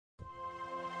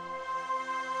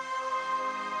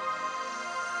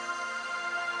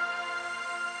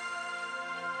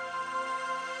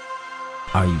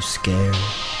Are you scared?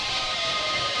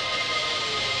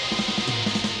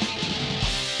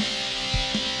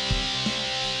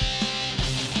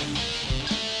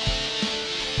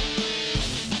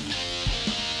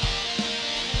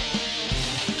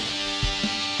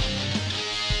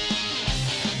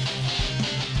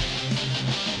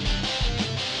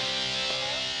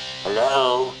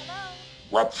 Hello?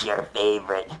 What's your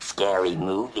favorite scary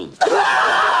movie?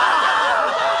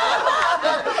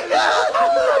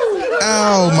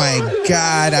 Oh my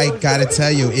God, I gotta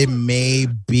tell you, it may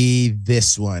be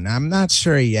this one. I'm not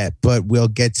sure yet, but we'll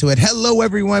get to it. Hello,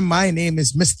 everyone. My name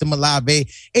is Mr.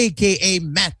 Malave, aka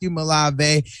Matthew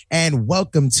Malave, and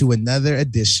welcome to another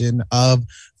edition of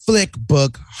Flick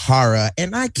Book Horror.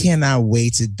 And I cannot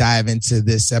wait to dive into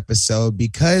this episode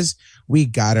because we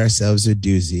got ourselves a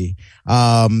doozy.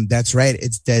 That's right,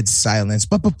 it's Dead Silence.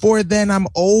 But before then, I'm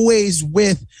always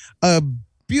with a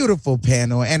beautiful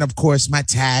panel, and of course, my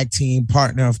tag team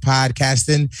partner of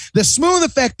podcasting, the smooth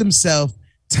effect himself,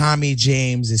 Tommy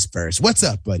James is first. What's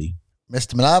up, buddy?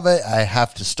 Mr. Malave, I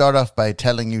have to start off by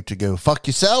telling you to go fuck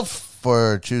yourself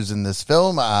for choosing this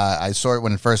film. I saw it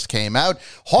when it first came out.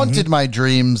 Haunted my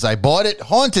dreams. I bought it.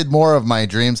 Haunted more of my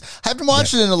dreams. I haven't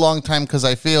watched it in a long time because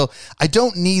I feel I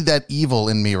don't need that evil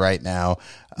in me right now.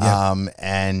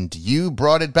 And you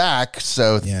brought it back,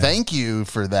 so thank you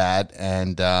for that.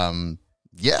 And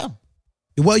yeah.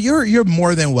 Well, you're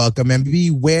more than welcome, and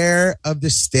beware of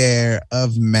the stare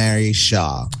of Mary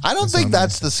Shaw. I don't think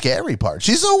that's the scary part.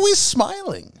 She's always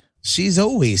smiling. She's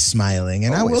always smiling,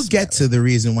 and I will get to the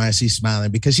reason why she's smiling,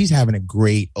 because she's having a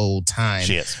great old time.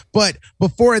 She is. But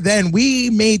before then, we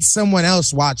made someone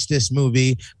else watch this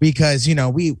movie because, you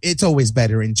know, it's always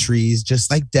better in trees,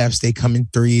 just like deaths, they come in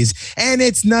threes, and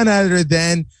it's none other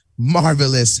than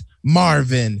Marvelous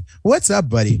Marvin. What's up,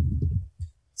 buddy?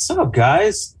 What's up,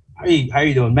 guys? How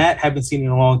you doing? Matt, haven't seen you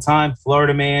in a long time.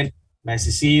 Florida man, nice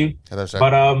to see you. Hello, sir.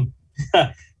 But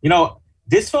you know,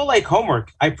 this felt like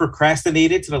homework. I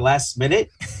procrastinated to the last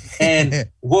minute and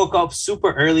woke up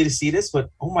super early to see this. But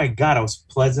oh my God, I was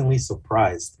pleasantly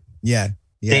surprised. Yeah.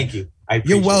 Thank you.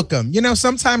 You're welcome. You know,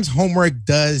 sometimes homework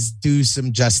does do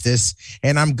some justice,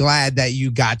 and I'm glad that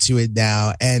you got to it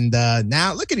now. And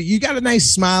now look at it. You got a nice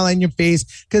smile on your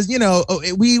face because, you know,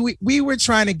 we were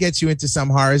trying to get you into some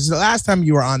horrors. The last time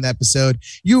you were on the episode,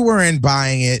 you weren't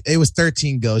buying it. It was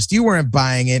 13 Ghosts. You weren't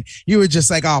buying it. You were just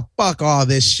like, oh, fuck all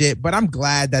this shit. But I'm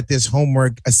glad that this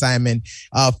homework assignment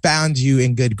found you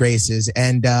in good graces.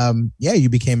 And yeah, you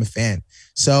became a fan.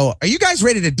 So are you guys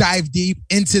ready to dive deep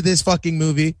into this fucking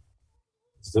movie?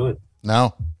 Let's do it.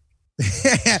 No.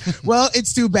 Well,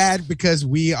 it's too bad because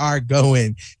we are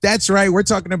going. That's right. We're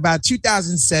talking about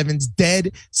 2007's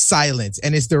Dead Silence,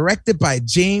 and it's directed by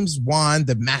James Wan,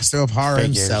 the master of horror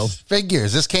himself.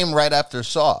 Figures. This came right after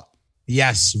Saw.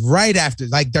 Yes, right after,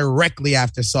 like directly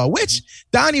after Saw, which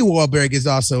Donnie Wahlberg is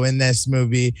also in this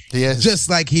movie. He is. Just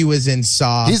like he was in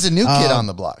Saw. He's a new kid on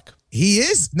the block. He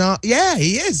is. No, yeah,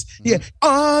 he is. Yeah.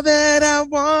 All that I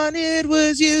wanted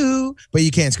was you. But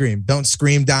you can't scream. Don't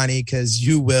scream, Donnie, because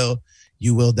you will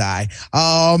die.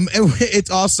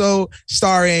 It's also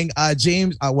starring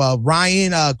Ryan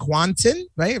Kwanten,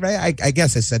 right? I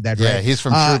guess I said that right. Yeah, he's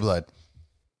from True Blood.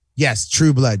 Yes,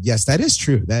 True Blood. Yes, that is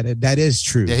true. That is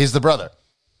true. Yeah, he's the brother.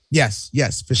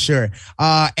 Yes, for sure.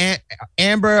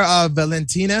 Amber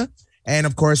Valentina. And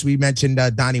of course, we mentioned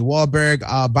Donnie Wahlberg,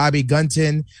 Bobby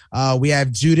Gunton. We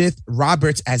have Judith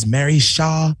Roberts as Mary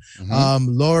Shaw,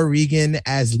 Laura Regan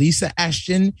as Lisa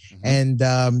Ashton, and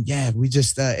we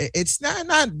just it's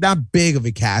not big of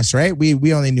a cast, right?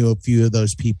 We only knew a few of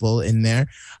those people in there.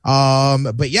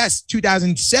 But yes,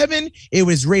 2007, it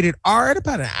was rated R at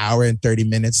about an hour and 30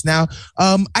 minutes. Now,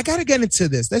 I gotta get into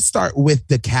this. Let's start with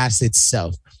the cast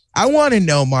itself. I want to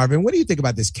know, Marvin, what do you think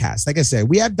about this cast? Like I said,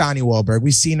 we have Donnie Wahlberg.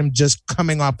 We've seen him just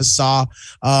coming off a Saw.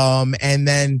 And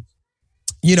then,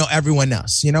 you know, everyone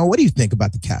else. You know, what do you think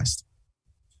about the cast?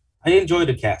 I enjoyed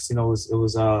the cast. You know,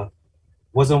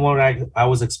 wasn't what I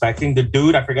was expecting. The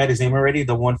dude, I forgot his name already,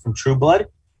 the one from True Blood.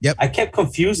 Yep. I kept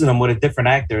confusing him with a different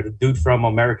actor, the dude from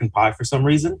American Pie for some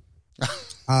reason.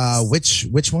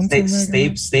 Which one?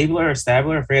 Stabler,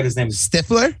 I forget his name.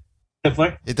 Stifler?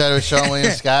 You thought it was Sean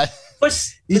William Scott?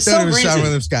 You thought it was Sean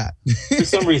William Scott. For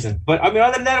some reason. But I mean,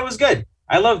 other than that, it was good.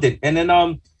 I loved it. And then,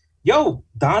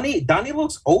 Donnie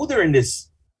looks older in this.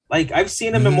 Like, I've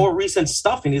seen him in more recent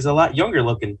stuff, and he's a lot younger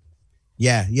looking.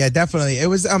 Yeah, definitely. It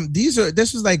was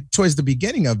this was like towards the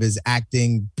beginning of his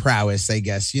acting prowess, I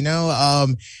guess, you know.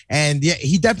 And yeah,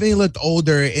 he definitely looked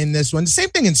older in this one. The same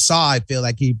thing in Saw, I feel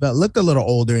like he looked a little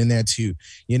older in there too,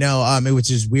 you know.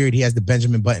 Which is weird. He has the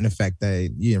Benjamin Button effect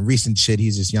that, you know, recent shit,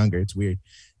 he's just younger. It's weird.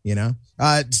 You know,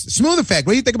 Smooth Effect.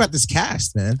 What do you think about this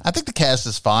cast, man? I think the cast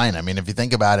is fine. I mean, if you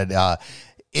think about it,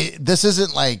 this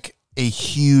isn't like a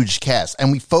huge cast,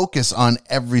 and we focus on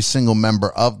every single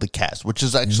member of the cast, which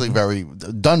is actually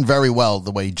done very well.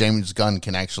 The way James Gunn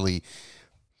can actually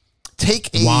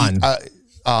take a Wan.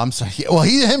 I'm sorry. Well,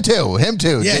 him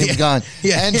too. Yeah, James Gunn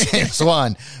Yeah. and James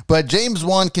Wan. But James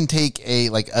Wan can take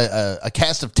a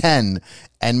cast of 10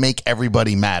 and make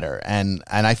everybody matter. And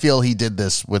I feel he did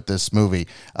this with this movie.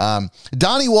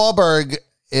 Donnie Wahlberg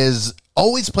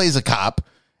always plays a cop.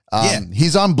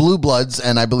 He's on Blue Bloods,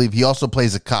 and I believe he also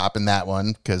plays a cop in that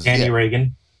one. Andy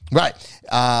Reagan. Right.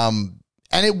 And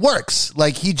it works.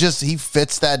 Like he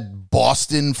fits that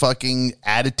Boston fucking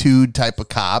attitude type of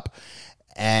cop.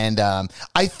 And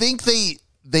I think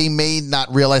they may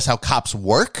not realize how cops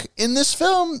work in this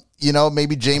film. You know,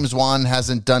 maybe James Wan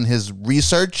hasn't done his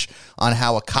research on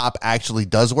how a cop actually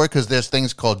does work, because there's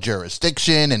things called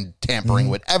jurisdiction and tampering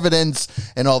with evidence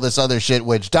and all this other shit,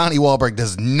 which Donnie Wahlberg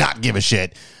does not give a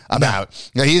shit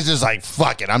about. You know, he's just like,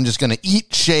 fuck it, I'm just going to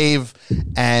eat, shave,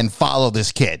 and follow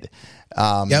this kid.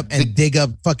 And dig up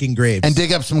fucking graves. And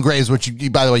dig up some graves, which,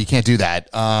 by the way, you can't do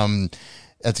that.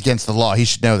 That's against the law. He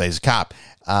should know that he's a cop.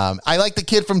 I like the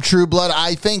kid from True Blood.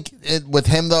 I think with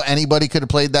him, though, anybody could have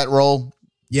played that role.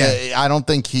 Yeah. I don't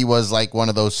think he was like one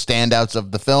of those standouts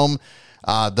of the film.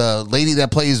 The lady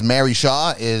that plays Mary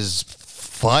Shaw is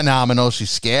phenomenal. She's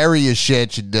scary as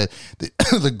shit. She did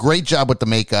the great job with the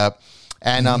makeup.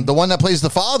 And the one that plays the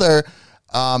father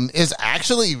is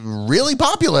actually really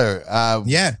popular.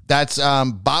 That's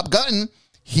Bob Gunton.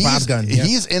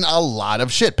 He's in a lot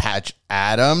of shit. Patch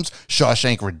Adams,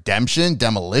 Shawshank Redemption,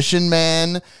 Demolition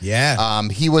Man. Yeah.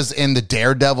 He was in the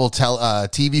Daredevil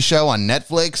TV show on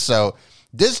Netflix. So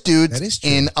this dude's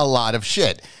in a lot of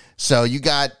shit. So you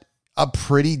got a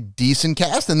pretty decent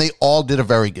cast, and they all did a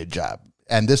very good job.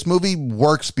 And this movie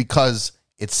works because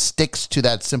it sticks to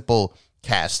that simple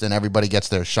cast, and everybody gets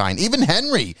their shine. Even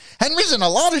Henry's in a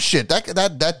lot of shit.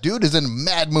 That dude is in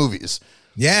mad movies.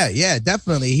 Yeah,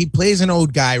 definitely. He plays an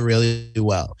old guy really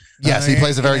well. Yes, he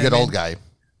plays a very good old guy.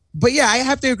 But yeah, I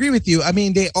have to agree with you. I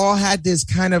mean, they all had this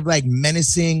kind of like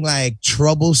menacing, like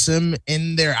troublesome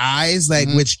in their eyes, like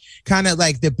which kind of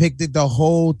like depicted the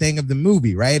whole thing of the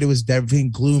movie, right? It was everything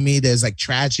gloomy. There's like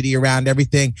tragedy around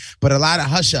everything, but a lot of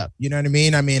hush up. You know what I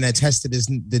mean? I mean, attested is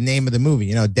the name of the movie,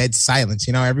 you know, dead silence.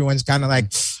 You know, everyone's kind of like,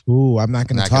 ooh, I'm not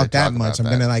going to talk that much. I'm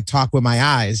going to like talk with my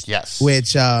eyes. Yes.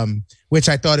 Which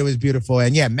I thought it was beautiful.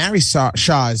 And yeah, Mary Shaw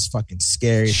is fucking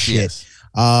scary as shit. Is.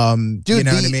 Dude, you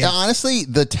know what I mean? Honestly,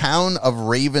 the town of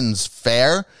Ravens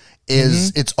Fair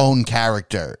is its own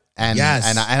character. And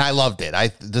I loved it.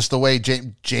 Just the way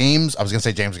James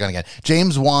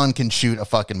Wan can shoot a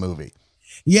fucking movie.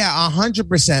 Yeah,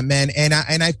 100%, man. And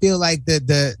I feel like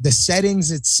the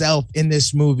settings itself in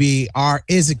this movie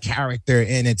is a character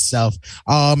in itself.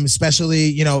 Especially,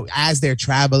 you know, as they're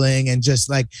traveling, and just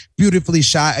like beautifully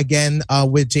shot again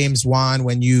with James Wan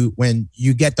when you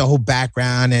get the whole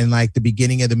background and like the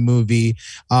beginning of the movie.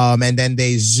 And then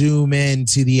they zoom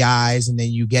into the eyes, and then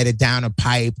you get it down a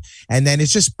pipe, and then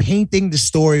it's just painting the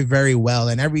story very well.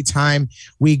 And every time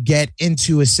we get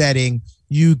into a setting,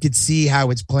 you could see how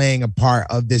it's playing a part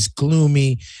of this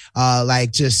gloomy,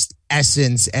 like just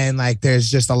essence, and like there's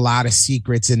just a lot of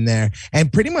secrets in there,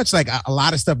 and pretty much like a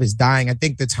lot of stuff is dying. I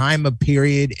think the time of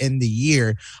period in the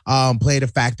year played a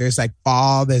factor. It's like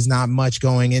fall, there's not much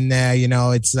going in there, you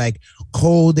know, it's like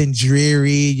cold and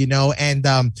dreary, you know, and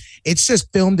it's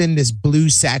just filmed in this blue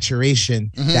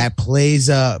saturation that plays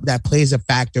a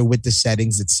factor with the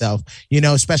settings itself, you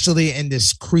know, especially in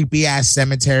this creepy ass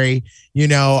cemetery, you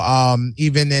know,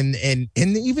 even in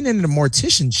the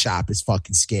mortician shop is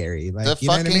fucking scary. Like, you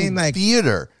know what I mean? Like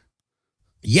theater.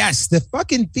 Yes, the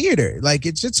fucking theater. Like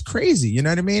it's just crazy. You know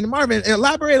what I mean? Marvin,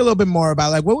 elaborate a little bit more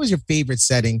about like what was your favorite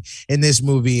setting in this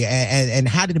movie, and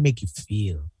how did it make you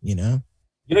feel? You know,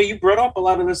 you brought up a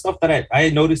lot of the stuff that I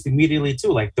had noticed immediately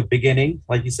too, like the beginning,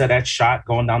 like you said, that shot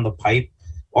going down the pipe,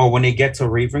 or when they get to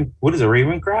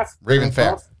Ravencraft?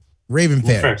 Raven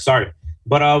Fair. Sorry,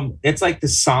 but it's like the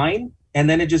sign. And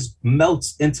then it just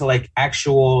melts into like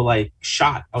actual like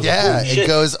shot. It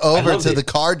goes over to the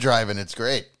car driving. It's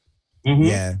great.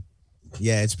 Yeah,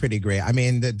 it's pretty great. I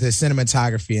mean, the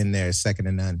cinematography in there is second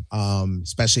to none.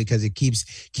 Especially because it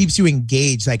keeps you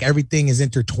engaged. Like everything is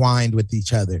intertwined with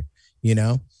each other. You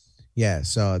know. Yeah,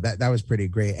 so that was pretty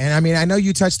great. And I mean, I know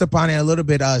you touched upon it a little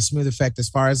bit, Smooth Effect, as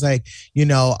far as like, you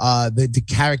know, the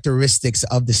characteristics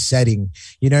of the setting.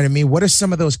 You know what I mean? What are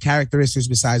some of those characteristics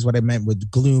besides what I meant with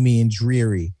gloomy and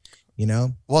dreary, you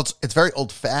know? Well, it's very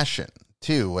old fashioned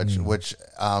too, which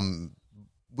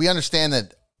we understand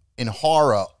that in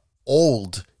horror,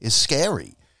 old is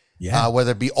scary. Yeah.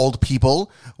 Whether it be old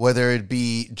people, whether it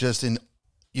be just in,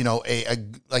 you know, a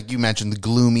like you mentioned, the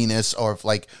gloominess, or if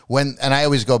like when, and I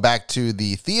always go back to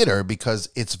the theater because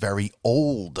it's very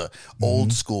old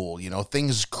school, you know,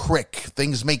 things crick,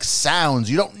 things make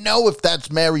sounds. You don't know if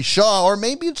that's Mary Shaw or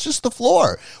maybe it's just the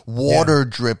floor. Water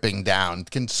dripping down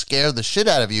can scare the shit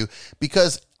out of you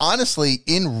because honestly,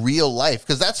 in real life,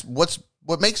 because that's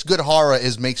what makes good horror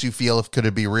is makes you feel if could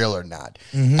it be real or not.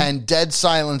 And Dead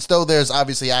Silence, though there's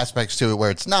obviously aspects to it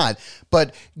where it's not,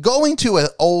 but going to an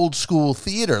old school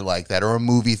theater like that or a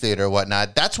movie theater or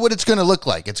whatnot, that's what it's going to look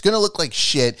like. It's going to look like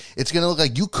shit. It's going to look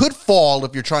like you could fall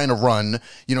if you're trying to run.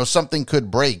 You know, something could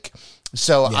break.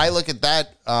 So I look at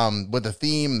that with the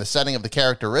theme, the setting of the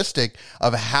characteristic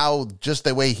of how just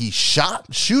the way he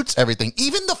shoots everything,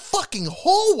 even the fucking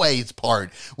hallways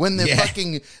part when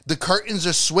the curtains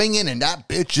are swinging and that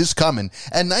bitch is coming,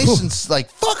 and nice and like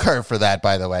fuck her for that,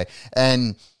 by the way.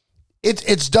 And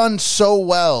it's done so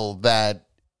well that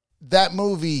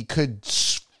movie could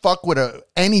fuck with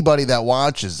anybody that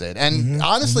watches it. And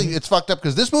honestly, it's fucked up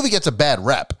because this movie gets a bad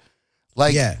rep.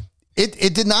 Like. Yeah.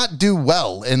 It did not do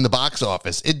well in the box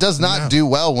office. It does not do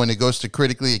well when it goes to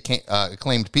critically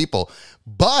acclaimed people.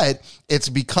 But it's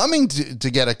becoming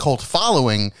to get a cult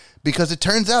following because it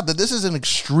turns out that this is an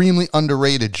extremely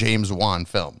underrated James Wan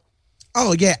film.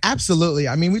 Oh, yeah, absolutely.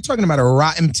 I mean, we're talking about a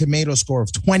Rotten Tomato score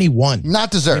of 21.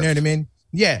 Not deserved. You know what I mean?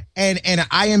 Yeah, and an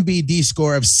IMDb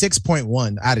score of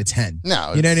 6.1 out of 10.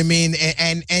 No, you know what I mean?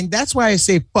 And that's why I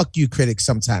say fuck you critics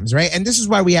sometimes, right? And this is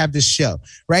why we have this show,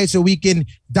 right? So we can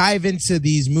dive into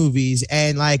these movies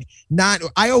and like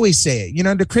I always say it, you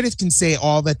know, the critics can say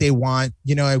all that they want,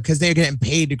 you know, because they're getting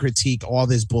paid to critique all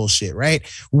this bullshit, right?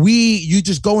 You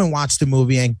just go and watch the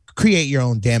movie and create your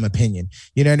own damn opinion.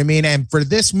 You know what I mean? And for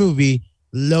this movie,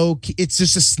 low key, it's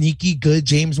just a sneaky good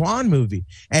James Wan movie,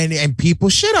 and people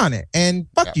shit on it, and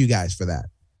fuck you guys for that.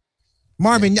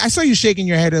 Marvin, I saw you shaking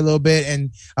your head a little bit,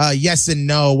 and yes and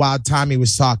no while Tommy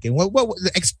was talking. What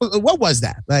was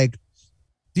that like?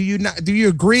 Do you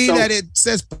agree that it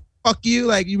says fuck you?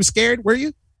 Like you were scared? Were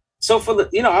you? So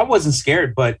I wasn't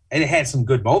scared, but it had some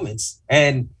good moments,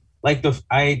 and like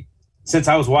since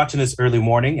I was watching this early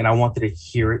morning and I wanted to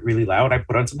hear it really loud, I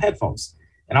put on some headphones.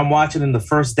 And I'm watching in the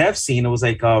first death scene. It was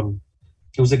like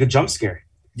a jump scare.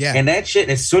 Yeah. And that shit,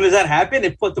 as soon as that happened,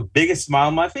 it put the biggest smile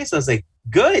on my face. I was like,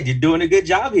 good, you're doing a good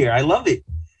job here. I love it.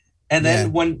 And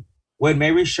then when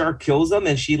Mary Shaw kills them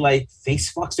and she like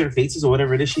face fucks their faces or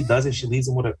whatever it is she does, and she leaves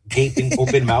them with a gaping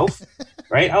open mouth.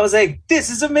 Right. I was like, this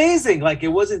is amazing. Like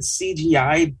it wasn't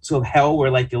CGI to hell where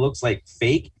like it looks like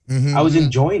fake. I was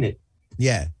enjoying it.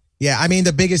 Yeah. Yeah, I mean,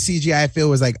 the biggest CGI I feel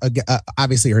was like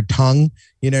obviously her tongue.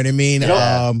 You know what I mean?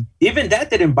 Even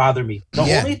that didn't bother me. The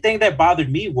only thing that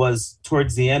bothered me was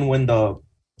towards the end when the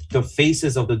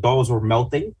faces of the dolls were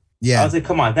melting. Yeah, I was like,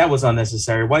 come on, that was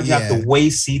unnecessary. Why'd you have to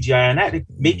waste CGI on that?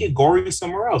 Make it gory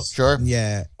somewhere else. Sure.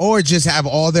 Yeah, or just have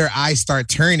all their eyes start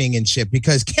turning and shit.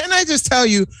 Because can I just tell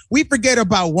you, we forget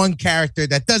about one character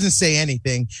that doesn't say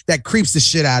anything that creeps the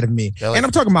shit out of me, and I'm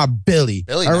talking about Billy.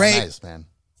 Billy, all right, nice, man.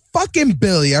 Fucking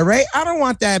Billy, all right? I don't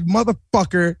want that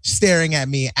motherfucker staring at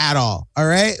me at all, all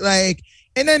right? Like,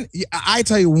 and then I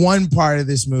tell you one part of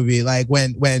this movie, like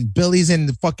when Billy's in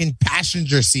the fucking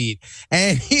passenger seat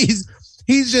and he's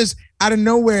just out of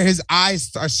nowhere, his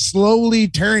eyes are slowly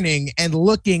turning and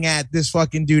looking at this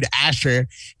fucking dude Asher,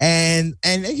 and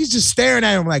he's just staring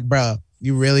at him like, bro,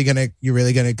 you really gonna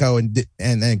go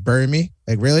and burn me?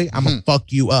 Like, really? I'm gonna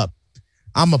fuck you up.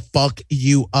 I'm gonna fuck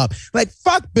you up. Like,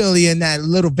 fuck Billy and that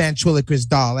little ventriloquist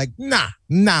doll. Like,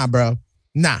 nah, bro.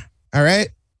 Nah. All right?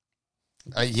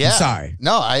 Yeah. I'm sorry.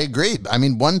 No, I agree. I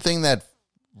mean, one thing that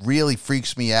really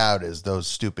freaks me out is those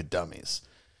stupid dummies.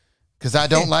 Because I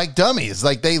don't like dummies.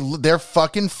 Like, they're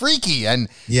fucking freaky. And,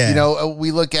 you know,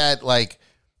 we look at, like,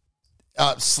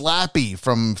 Slappy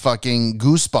from fucking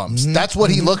Goosebumps. That's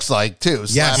what he looks like, too.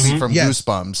 Slappy from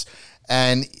Goosebumps.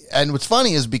 And what's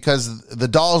funny is because the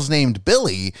doll's named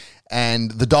Billy,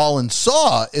 and the doll in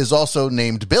Saw is also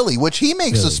named Billy, which he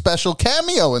makes a special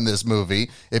cameo in this movie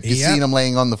if you've seen him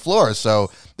laying on the floor. So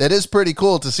that is pretty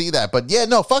cool to see that. But yeah,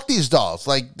 no, fuck these dolls.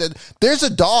 Like there's a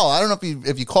doll. I don't know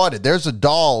if you caught it. There's a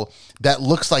doll that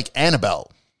looks like Annabelle.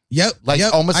 Yep. Like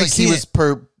almost like he was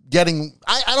getting.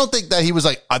 I don't think that he was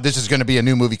like, this is going to be a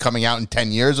new movie coming out in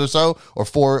 10 years or so, or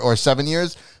 4 or 7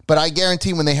 years. But I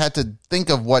guarantee when they had to think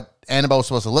of what Annabelle was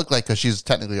supposed to look like, because she's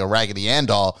technically a Raggedy Ann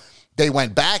doll, they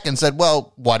went back and said,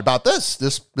 well, what about this?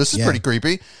 This is pretty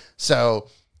creepy. So,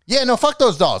 yeah, no, fuck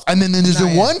those dolls. And then there's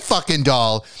one fucking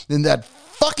doll in that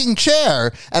fucking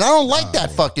chair, and I don't like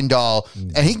that fucking doll,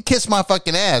 and he can kiss my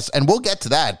fucking ass, and we'll get to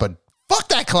that, but Fuck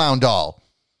that clown doll.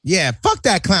 Yeah, fuck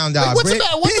that clown doll. Like, what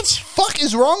the fuck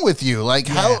is wrong with you? Like,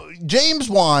 how James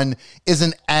Wan is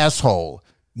an asshole.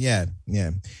 Yeah.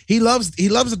 He loves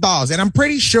the dolls, and I'm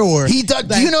pretty sure he does.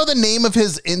 Do you know the name of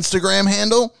his Instagram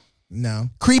handle? No.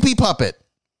 Creepy Puppet.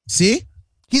 See?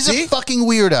 He's a fucking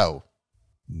weirdo.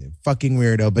 Fucking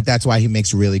weirdo, but that's why he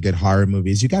makes really good horror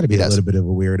movies. You got to be a little bit of a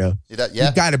weirdo. You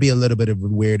got to be a little bit of a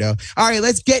weirdo. All right,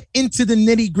 let's get into the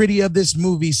nitty gritty of this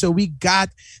movie. So we got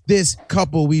this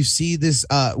couple. We see this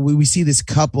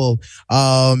couple,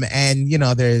 and you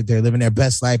know they're living their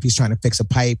best life. He's trying to fix a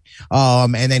pipe,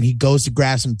 and then he goes to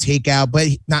grab some takeout, but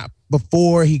not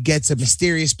before he gets a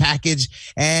mysterious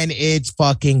package, and it's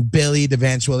fucking Billy, the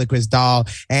ventriloquist doll,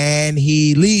 and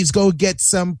he leaves, go get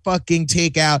some fucking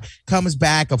takeout, comes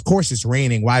back. Of course it's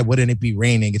raining. Why wouldn't it be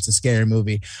raining? It's a scary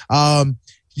movie. And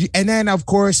then, of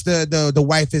course, the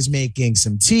wife is making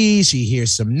some tea. She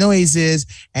hears some noises,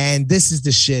 and this is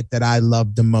the shit that I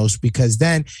love the most, because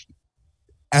then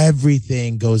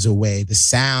everything goes away. The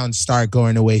sounds start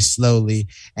going away slowly,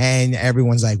 and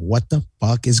everyone's like, what the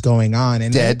fuck is going on?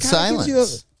 And dead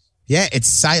silence. It's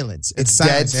silence. It's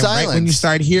silence. Dead and silence. Right when you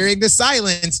start hearing the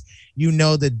silence, you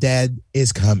know the dead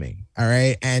is coming. All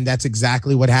right. And that's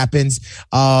exactly what happens.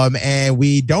 And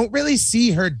we don't really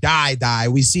see her die.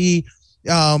 We see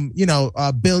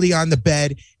Billy on the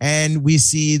bed, and we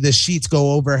see the sheets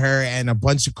go over her, and a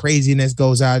bunch of craziness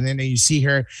goes on, and then you see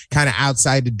her kind of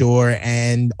outside the door,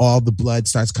 and all the blood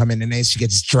starts coming, and then she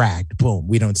gets dragged. Boom.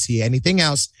 We don't see anything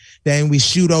else. Then we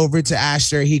shoot over to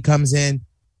Asher. He comes in,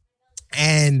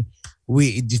 and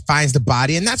he finds the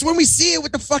body, and that's when we see it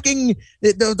with the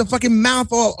fucking mouth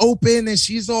all open, and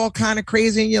she's all kind of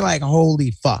crazy, and you're like,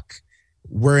 holy fuck,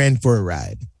 we're in for a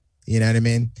ride. You know what I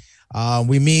mean?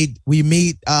 We meet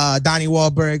Donnie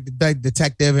Wahlberg, the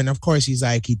detective, and of course he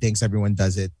thinks everyone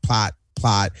does it. Plot.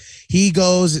 He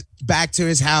goes back to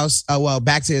his house,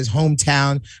 back to his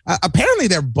hometown. Apparently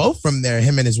they're both from there,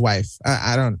 him and his wife.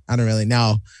 I don't really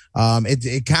know.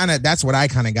 It kind of, that's what I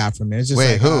kind of got from it. It's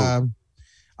just who?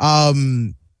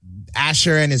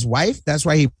 Asher and his wife. That's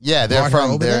why he they're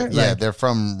from there. Yeah, they're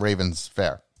from Ravens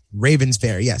Fair. Ravens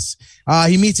Fair, yes.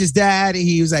 He meets his dad.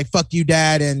 He was like, fuck you,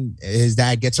 dad. And his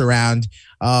dad gets around.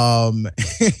 And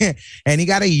he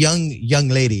got a young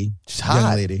lady. She's hot.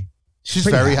 Young lady. She's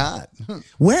very hot.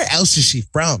 Where else is she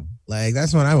from? Like,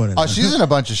 that's what I want to know. Oh, she's in a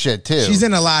bunch of shit, too. She's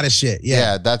in a lot of shit,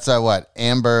 yeah. That's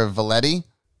Amber Valetti?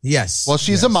 Yes. Well,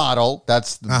 she's a model.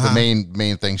 That's the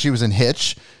main thing. She was in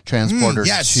Hitch, Transporter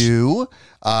 2,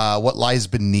 What Lies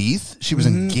Beneath. She was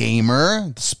in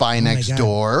Gamer, The Spy Next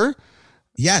Door.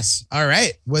 Yes. All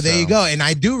right. Well, there you go. And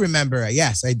I do remember.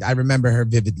 Yes, I remember her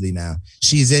vividly now.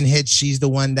 She's in Hitch. She's the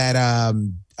one that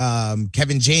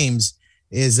Kevin James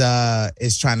is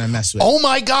trying to mess with. Oh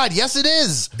my God! Yes, it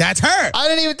is. That's her. I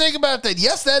didn't even think about that.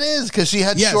 Yes, that is, because she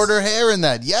had shorter hair in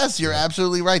that. Yes, you're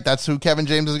absolutely right. That's who Kevin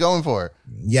James is going for.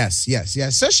 Yes.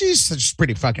 So she's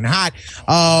pretty fucking hot.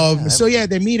 So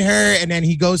they meet her, and then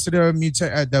he goes to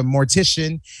the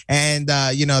mortician, and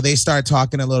they start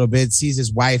talking a little bit. Sees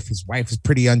his wife. His wife is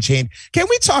pretty unchained. Can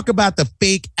we talk about the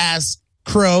fake ass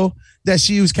crow that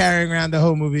she was carrying around the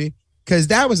whole movie? Because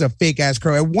that was a fake ass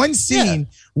crow. At one scene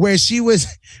where she was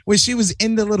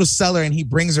in the little cellar and he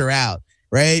brings her out,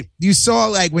 right? You saw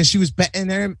like when she was petting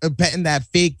that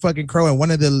fake fucking crow, and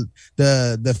one of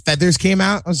the feathers came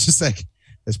out. I was just like,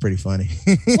 that's pretty funny.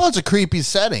 Well, it's a creepy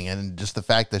setting, and just the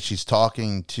fact that she's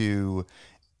talking to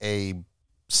a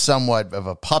somewhat of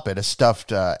a puppet, a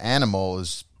stuffed animal,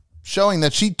 is showing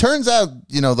that she turns out,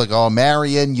 like, oh,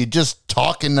 Marion, you're just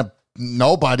talking to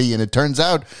nobody, and it turns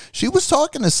out she was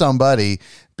talking to somebody,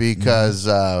 because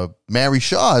Mary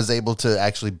Shaw is able to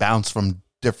actually bounce from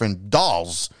different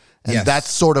dolls, and that's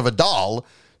sort of a doll.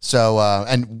 So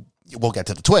and we'll get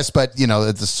to the twist, but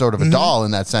it's a sort of a doll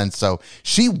in that sense. So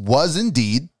she was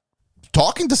indeed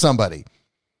talking to somebody.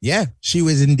 Yeah, she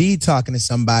was indeed talking to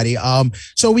somebody.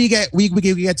 So we get to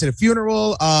the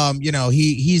funeral.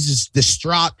 He's just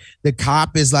distraught. The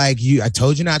cop is like, I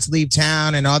told you not to leave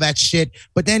town and all that shit.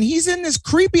 But then he's in this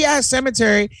creepy ass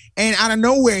cemetery, and out of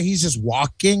nowhere, he's just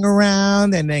walking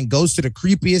around, and then goes to the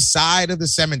creepiest side of the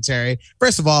cemetery.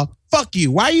 First of all, fuck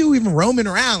you. Why are you even roaming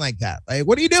around like that? Like,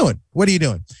 what are you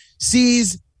doing?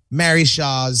 Sees Mary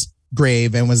Shaw's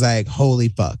grave and was like, holy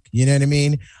fuck. You know what I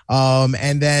mean?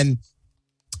 And then,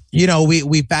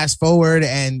 we fast forward,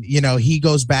 and, he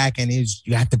goes back, and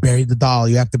you have to bury the doll.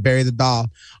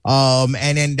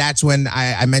 And then that's when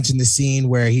I mentioned the scene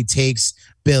where he takes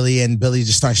Billy, and Billy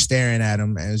just starts staring at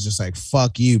him, and it's just like,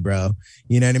 fuck you, bro.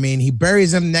 You know what I mean? He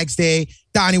buries him. Next day,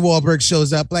 Donnie Wahlberg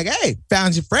shows up like, hey,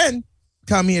 found your friend.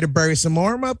 come here to bury some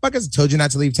more motherfuckers. I told you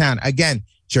not to leave town. Again,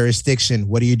 jurisdiction.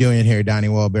 What are you doing here, Donnie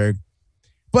Wahlberg?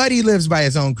 But he lives by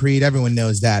his own creed. Everyone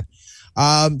knows that.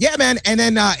 Yeah, man. And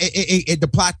then the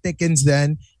plot thickens.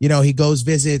 Then, you know, he goes,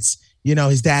 visits, you know,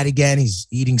 his dad again. He's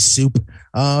eating soup.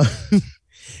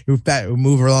 We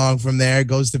move along from there,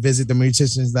 goes to visit the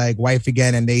musician's like wife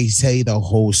again, and they say the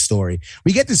whole story.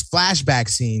 We get this flashback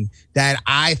scene that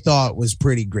I thought was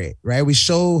pretty great, right? We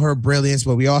show her brilliance,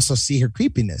 but we also see her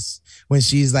creepiness when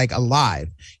she's like alive.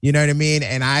 You know what I mean?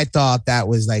 And I thought that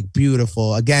was like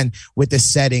beautiful. Again, with the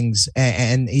settings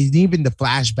and even the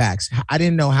flashbacks. I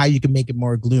didn't know how you could make it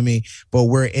more gloomy, but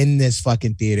we're in this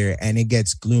fucking theater and it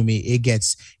gets gloomy. It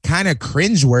gets kind of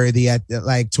cringeworthy at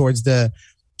like towards the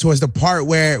part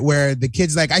where the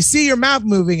kid's like, I see your mouth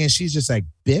moving, and she's just like,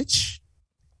 bitch,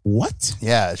 what?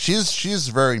 Yeah, she's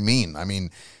very mean. I mean,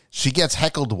 she gets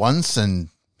heckled once and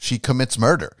she commits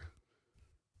murder.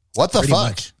 What the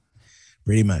fuck?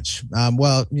 Pretty much.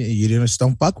 Well, you just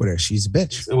don't fuck with her. She's a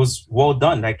bitch. It was well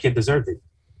done. That kid deserved it.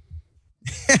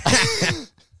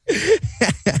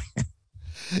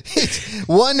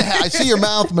 I see your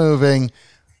mouth moving.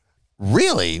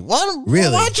 Really? Why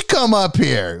don't you come up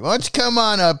here? Why don't you come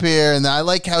on up here? And I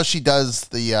like how she does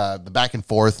the back and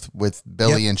forth with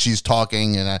Billy, and she's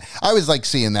talking. And I always like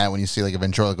seeing that when you see like a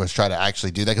ventriloquist try to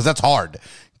actually do that, because that's hard.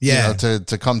 Yeah. You know,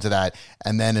 to come to that,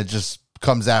 and then it just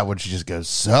comes out when she just goes,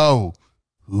 "So,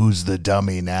 who's the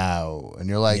dummy now?" And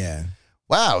you're like,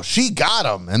 "Wow, she got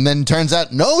him." And then turns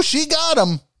out, no, she got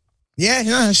him.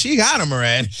 Yeah, she got him, all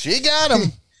right. She got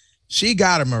him. She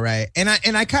got him, all right. And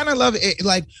I kind of love it.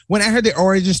 Like when I heard the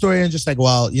origin story, and just like,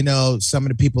 well, you know, some of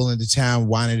the people in the town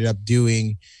wanted up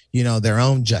doing, you know, their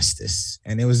own justice.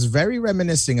 And it was very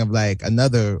reminiscent of like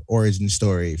another origin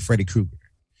story, Freddy Krueger,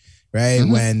 right?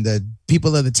 Mm-hmm. When the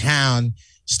people of the town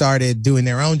started doing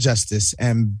their own justice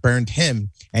and burned him,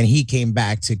 and he came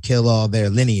back to kill all their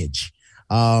lineage,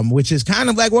 which is kind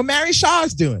of like what Mary Shaw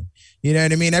is doing. You know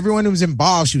what I mean? Everyone who was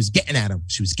involved, she was getting at him.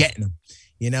 She was getting him.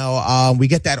 You know, we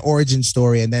get that origin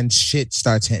story, and then shit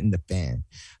starts hitting the fan.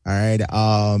 All right.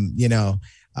 You know,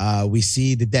 we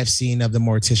see the death scene of the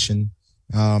mortician.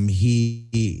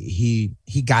 He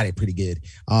got it pretty good.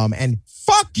 And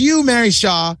fuck you, Mary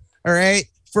Shaw. All right,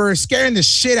 for scaring the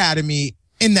shit out of me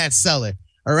in that cellar.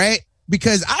 All right,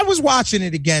 because I was watching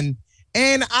it again,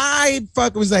 and I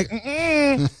was like,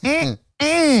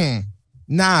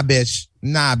 nah, bitch.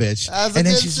 That's a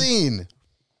good scene.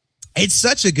 It's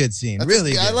such a good scene,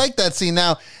 really. I like that scene.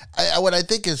 Now, what I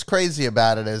think is crazy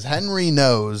about it is Henry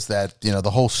knows that, you know,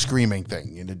 the whole screaming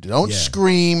thing. You know, don't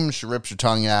scream. She rips your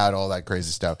tongue out, all that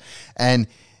crazy stuff. And,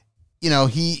 you know,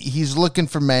 he's looking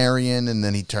for Marion, and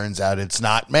then he turns out it's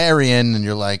not Marion, and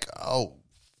you're like, oh,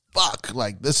 fuck,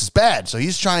 like, this is bad. So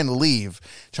he's trying to leave,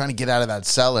 trying to get out of that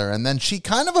cellar, and then she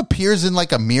kind of appears in,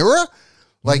 like, a mirror,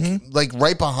 like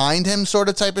right behind him sort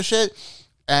of type of shit,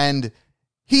 and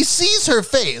he sees her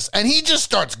face, and he just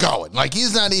starts going. Like,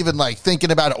 he's not even, like,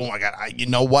 thinking about it. Oh, my God, you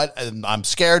know what? I'm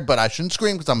scared, but I shouldn't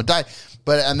scream because I'm going to die.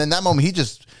 And then that moment,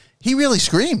 he really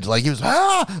screamed. Like, he was,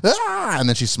 and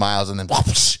then she smiles, and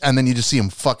then you just see him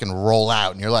fucking roll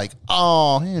out, and you're like,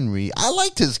 oh, Henry. I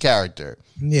liked his character.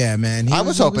 Yeah, man. I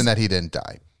was hoping that he didn't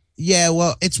die. Yeah,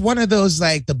 well, it's one of those,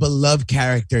 like, the beloved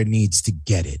character needs to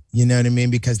get it. You know what I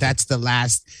mean? Because that's the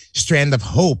last strand of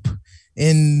hope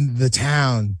in the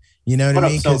town. You know what I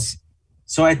mean?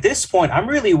 So at this point, I'm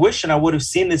really wishing I would have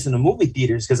seen this in the movie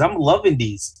theaters, because I'm loving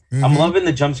these. Mm-hmm. I'm loving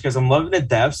the jump scares. I'm loving the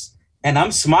deaths. And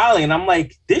I'm smiling, and I'm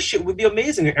like, this shit would be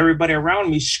amazing. Everybody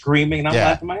around me screaming, and I'm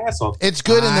laughing my ass off. It's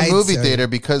good in the movie theater,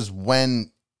 because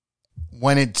when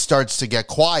it starts to get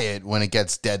quiet, when it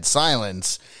gets dead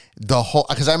silence,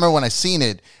 because I remember when I seen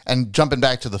it, and jumping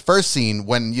back to the first scene,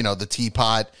 when, you know, the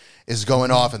teapot is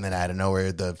going off, and then out of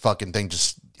nowhere, the fucking thing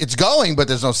it's going, but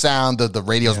there's no sound. The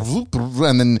radio's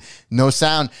and then no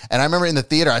sound. And I remember in the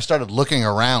theater, I started looking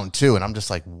around too, and I'm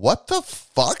just like, what the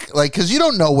fuck? Like, because you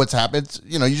don't know what's happened.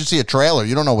 You know, you just see a trailer.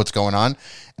 You don't know what's going on.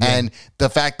 Yeah. And the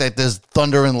fact that there's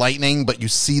thunder and lightning, but you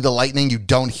see the lightning, you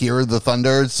don't hear the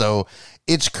thunder. So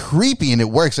it's creepy, and it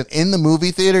works. And in the movie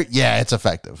theater, yeah, it's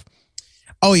effective.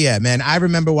 Oh yeah, man. I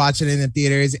remember watching it in the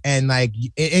theaters, and like,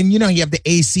 and you know, you have the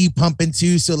AC pumping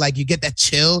too. So like you get that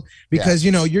chill because,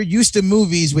 you know, you're used to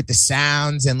movies with the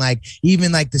sounds and like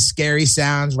even like the scary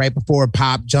sounds right before a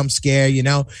pop jump scare, you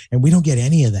know, and we don't get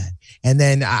any of that. And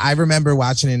then I remember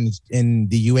watching in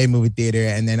the UA movie theater,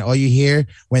 and then all you hear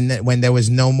when there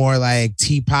was no more like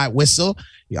teapot whistle,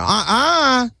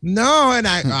 no, and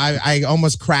I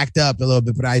almost cracked up a little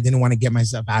bit, but I didn't want to get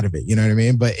myself out of it. You know what I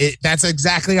mean? But that's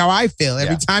exactly how I feel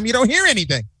every time you don't hear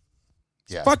anything.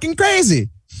 It's fucking crazy.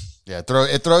 Yeah,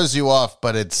 it throws you off,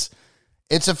 but it's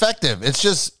It's effective. It's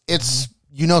just,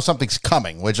 you know something's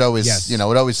coming, which always, Yes. it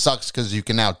always sucks because you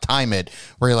can now time it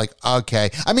where you're like, okay.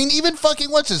 I mean, even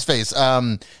fucking what's his face?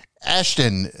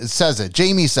 Ashton says it.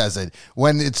 Jamie says it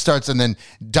when it starts, and then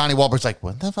Donnie Wahlberg's like,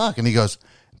 what the fuck? And he goes,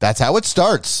 that's how it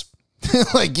starts.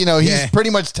 Like, he's pretty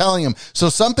much telling him, so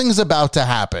something's about to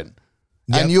happen.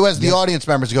 Yep. And you as the audience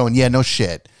members are going, yeah, no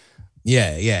shit.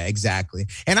 Yeah, exactly.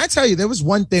 And I tell you, there was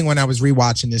one thing when I was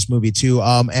rewatching this movie too,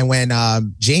 and when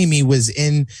Jamie was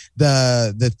in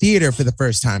the theater for the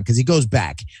first time, because he goes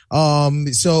back.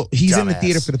 So he's in the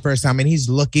theater for the first time, and he's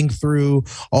looking through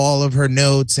all of her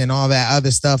notes and all that other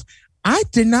stuff. I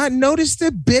did not notice the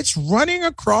bitch running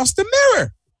across the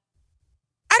mirror.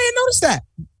 I didn't notice that.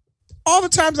 All the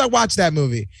times I watched that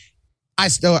movie, I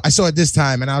saw it this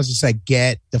time, and I was just like,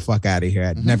 get the fuck out of here.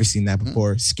 I'd never seen that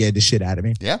before. Scared the shit out of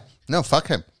me. Yeah. No, fuck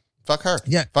him. Fuck her.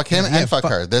 Yeah. Fuck him and fuck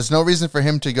her. There's no reason for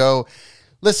him to go,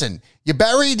 listen, you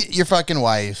buried your fucking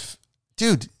wife.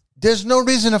 Dude, there's no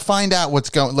reason to find out what's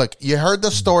going. Look, you heard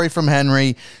the story from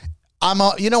Henry.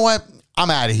 You know what? I'm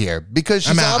out of here because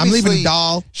she's I'm leaving the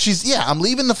doll. I'm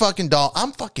leaving the fucking doll.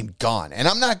 I'm fucking gone. And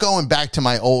I'm not going back to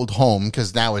my old home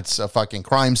because now it's a fucking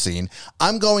crime scene.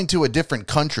 I'm going to a different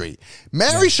country.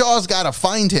 Mary Shaw's got to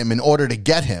find him in order to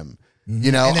get him. And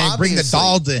then bring the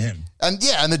doll to him. And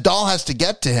the doll has to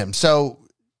get to him. So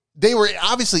they were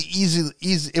obviously easy.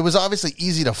 It was obviously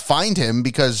easy to find him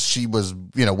because she was,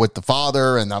 with the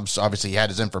father, and obviously he had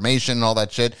his information and all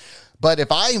that shit. But if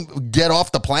I get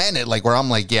off the planet, like where I'm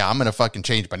like, yeah, I'm going to fucking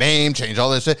change my name, change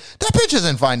all this shit, that bitch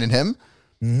isn't finding him.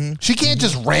 Mm-hmm. She can't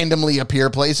just randomly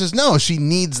appear places. No, she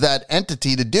needs that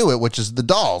entity to do it, which is the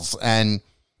dolls. And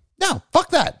no, fuck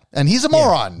that. And he's a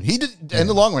moron. He did, in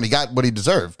the long run, he got what he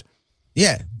deserved.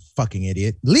 Yeah, fucking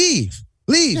idiot. Leave.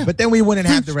 Yeah. But then we wouldn't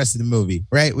have the rest of the movie,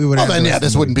 right? We would. Well, then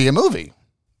this wouldn't be a movie.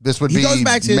 This would be. He goes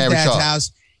back to his Mary dad's Shaw.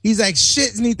 house. He's like,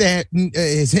 shit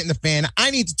is hitting the fan.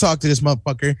 I need to talk to this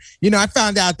motherfucker. I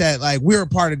found out that like we're a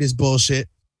part of this bullshit.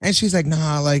 And she's like,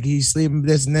 nah, like he's sleeping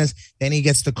this and this. Then he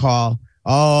gets the call.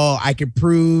 Oh, I could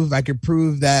prove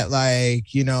that like,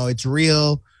 it's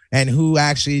real and who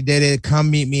actually did it.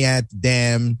 Come meet me at the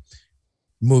damn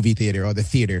movie theater or the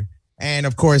theater. And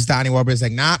of course, Donnie Wahlberg's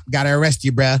like, nah, gotta arrest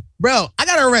you, bro. Bro, I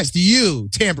gotta arrest you,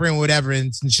 tampering with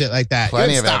evidence and shit like that.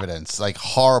 Plenty of evidence. Like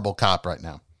horrible cop right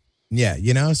now.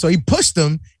 Yeah, so he pushed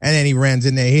him and then he runs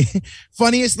in there.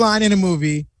 Funniest line in the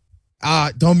movie,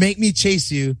 don't make me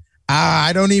chase you.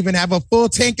 I don't even have a full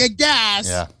tank of gas.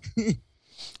 Yeah.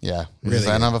 Yeah. Really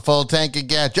I don't have a full tank of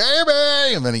gas.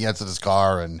 Jamie! And then he gets in his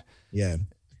car and. Yeah.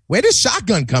 Where does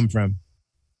shotgun come from?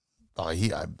 Oh,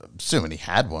 I'm assuming he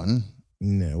had one.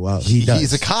 No, well, he does.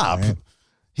 He's a cop. Right?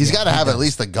 He's got to have at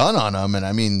least a gun on him. And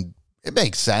I mean, it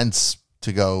makes sense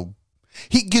to go.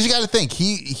 Because you got to think,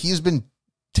 he's been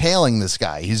tailing this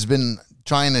guy. He's been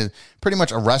trying to pretty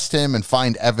much arrest him and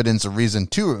find evidence or reason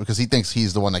to, because he thinks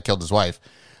he's the one that killed his wife.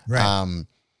 Right.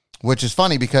 Which is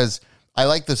funny because I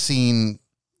like the scene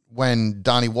when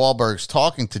Donnie Wahlberg's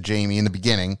talking to Jamie in the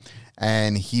beginning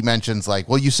and he mentions like,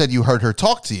 well, you said you heard her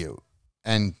talk to you.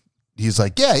 And he's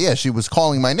like, yeah, she was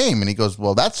calling my name. And he goes,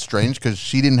 well, that's strange because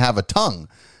she didn't have a tongue.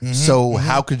 So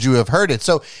how could you have heard it?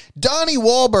 So Donnie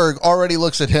Wahlberg already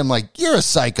looks at him like, you're a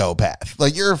psychopath.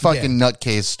 Like, you're a fucking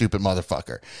nutcase, stupid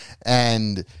motherfucker.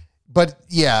 But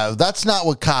yeah, that's not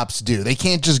what cops do. They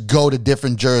can't just go to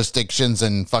different jurisdictions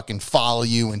and fucking follow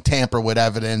you and tamper with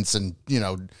evidence and,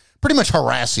 pretty much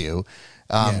harass you.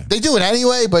 They do it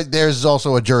anyway, but there's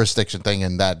also a jurisdiction thing,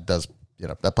 and that does,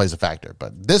 that plays a factor.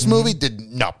 But this movie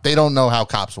they don't know how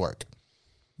cops work.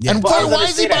 Yeah. And why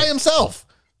is he by himself?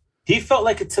 He felt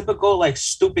like a typical, like,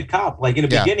 stupid cop. Like, in the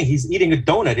beginning, he's eating a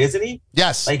donut, isn't he?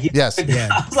 Yes. Like, Yeah.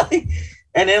 I was like,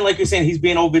 and then, like you're saying, he's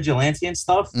being old vigilante and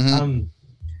stuff.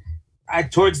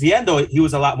 Towards the end, though, he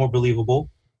was a lot more believable.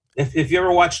 If you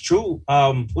ever watch True,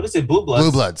 what is it, Blue Bloods?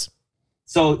 Blue Bloods.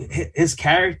 So his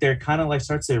character kind of like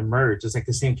starts to emerge. It's like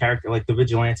the same character, like the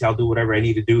vigilante. I'll do whatever I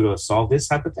need to do to solve this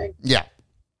type of thing. Yeah.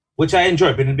 Which I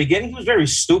enjoyed. But in the beginning, he was very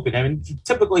stupid. I mean,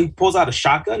 typically he pulls out a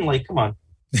shotgun. Like, come on.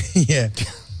 Yeah.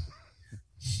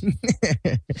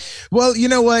 Well, you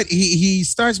know what? He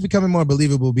starts becoming more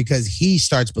believable because he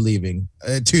starts believing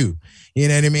too. You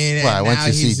know what I mean? Well, And once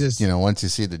you see, just, once you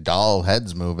see the doll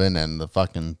heads moving and the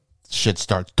fucking shit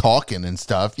starts talking and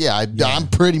stuff, I'm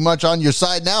pretty much on your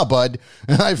side now, bud.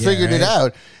 I figured it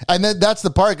out. And then that's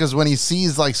the part, because when he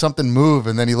sees like something move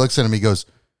and then he looks at him, he goes,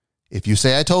 if you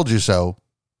say I told you so,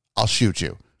 I'll shoot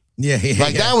you. Yeah.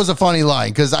 That was a funny line,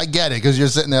 because I get it, because you're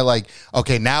sitting there like,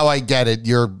 okay, now I get it.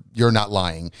 You're not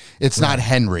lying. It's not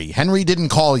Henry. Henry didn't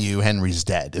call you. Henry's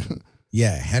dead.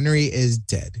 Yeah, Henry is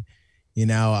dead.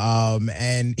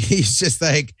 And he's just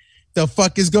like, The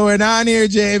fuck is going on here,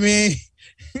 Jamie?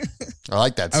 I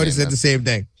like that I would scene. have said the same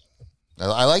thing.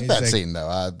 I like that like- scene,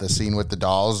 though. The scene with the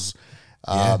dolls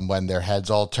when their heads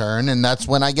all turn. And that's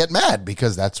when I get mad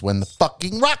because that's when the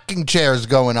fucking rocking chair is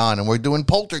going on and we're doing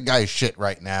poltergeist shit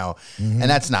right now. And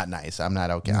that's not nice. I'm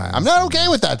not okay. I'm not okay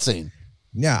with that scene.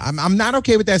 Yeah, I'm not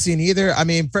okay with that scene either. I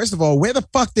mean, first of all, where the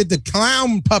fuck did the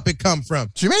clown puppet come from?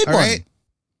 She made All one. right?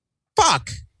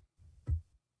 Fuck.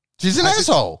 She's an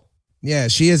asshole. Yeah,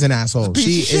 she is an asshole. Piece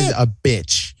She of shit. is a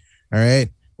bitch. All right,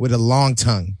 with a long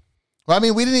tongue. Well, I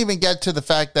mean, we didn't even get to the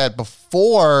fact that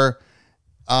before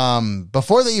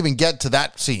they even get to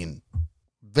that scene,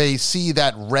 they see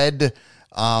that red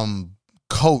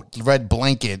coat, red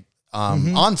blanket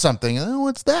on something. Oh,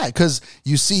 what's that? Because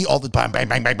you see all the bang, bang,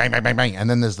 bang, bang, bang, bang, bang, bang, and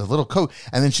then there's the little coat,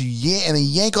 and then they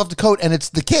yank off the coat, and it's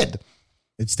the kid.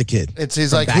 It's the kid. He's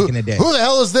from like, back in the day. Who the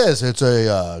hell is this? It's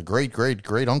a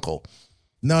great uncle.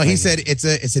 No, he said it's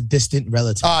a distant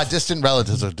relative. Distant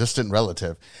relatives or distant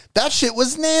relative. That shit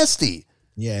was nasty.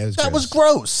 Yeah, it was That was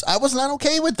gross. I was not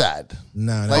okay with that.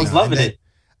 No, I was no. loving And then- it.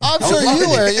 I'm I was sure you loving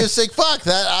were. it. You're like, fuck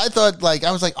that. I thought,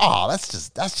 I was like, oh, that's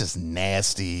just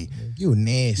nasty. You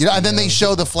nasty. You know, and then yo. they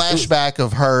show the flashback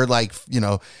of her,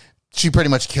 she pretty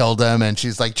much killed him, and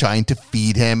she's like trying to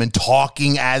feed him and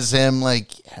talking as him.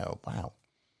 Like, oh, wow.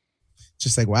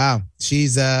 Just like, wow,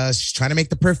 she's trying to make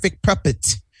the perfect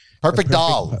puppet. Perfect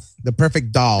doll. The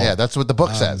perfect doll. Yeah, that's what the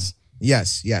book says.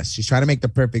 Yes. She's trying to make the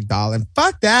perfect doll. And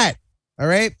fuck that. All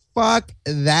right. Fuck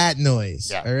that noise.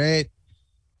 Yeah. All right.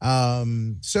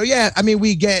 So yeah, I mean,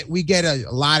 we get a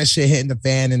lot of shit hitting the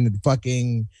fan in the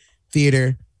fucking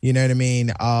theater. You know what I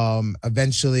mean?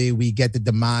 Eventually we get the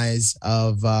demise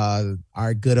of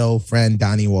our good old friend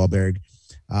Donnie Wahlberg.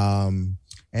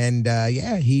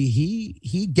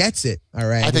 He gets it. All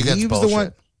right. I think that's he was bullshit. the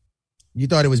one. You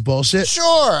thought it was bullshit? Sure.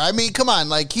 I mean, come on.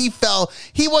 Like, he fell.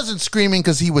 He wasn't screaming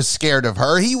because he was scared of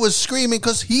her. He was screaming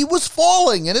because he was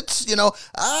falling. And it's,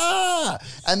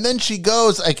 And then she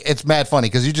goes, like, it's mad funny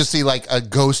because you just see, like, a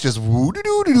ghost just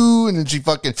woo-doo-doo-doo-doo, and then she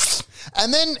fucking.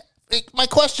 And then my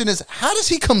question is, how does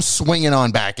he come swinging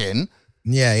on back in?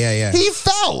 Yeah. He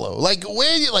fell. Like,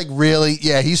 where you, like, really?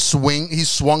 Yeah, he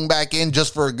swung back in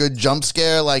just for a good jump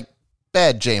scare. Like,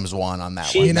 bad James Wan on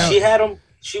that one. She had him.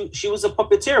 She was a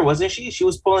puppeteer, wasn't she? She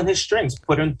was pulling his strings,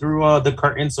 put him through the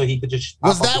curtain so he could just.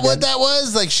 Was that what that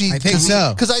was? Like I think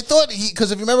so. Because I thought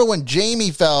because if you remember when Jamie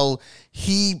fell,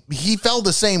 he fell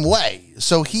the same way.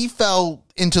 So he fell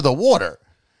into the water.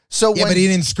 So Yeah, but he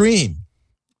didn't scream.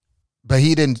 But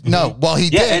he didn't. No, well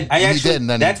he did. And He did. And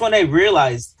then that's when I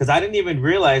realized, because I didn't even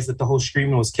realize that the whole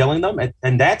screaming was killing them.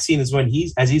 And that scene is when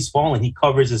as he's falling, he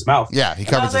covers his mouth. Yeah, he And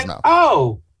I covers was his like, mouth.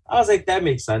 Oh, I was like, that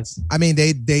makes sense. I mean,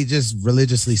 they just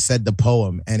religiously said the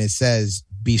poem, and it says,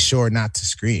 "Be sure not to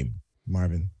scream,"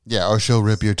 Marvin. Yeah, or she'll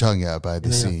rip your tongue out by the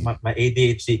And then sea. my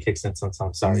ADHD kicks in sometimes.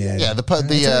 I'm sorry. Yeah. Yeah, That's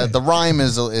right. the rhyme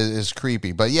is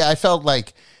creepy, but yeah, I felt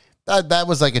like that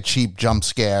was like a cheap jump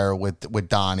scare with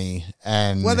Donnie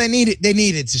and. Well, they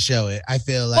needed to show it. I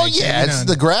feel like. Oh yeah, it's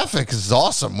the graphics is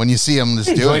awesome when you see him just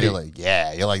do it. Enjoyed You're it. like,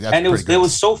 yeah, you're like that's And it pretty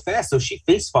was good. so fast. So she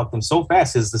face fucked him so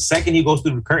fast. Because the second he goes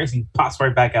through the curtains, he pops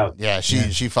right back out. Yeah,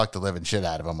 she fucked the living shit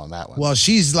out of him on that one. Well,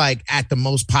 she's like at the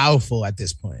most powerful at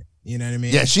this point. You know what I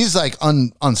mean? Yeah, she's like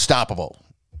unstoppable.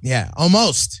 Yeah,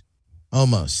 almost.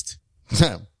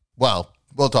 Well,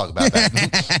 we'll talk about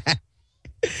that.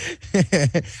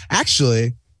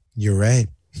 Actually, you're right.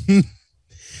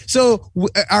 So,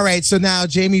 all right. So now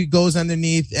Jamie goes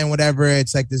underneath and whatever.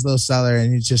 It's like this little cellar,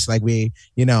 and it's just like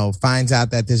finds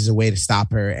out that this is a way to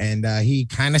stop her, and he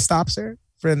kind of stops her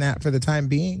for the time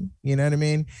being. You know what I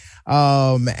mean?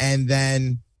 And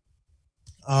then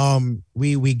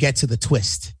we get to the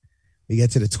twist. We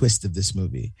get to the twist of this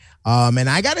movie. And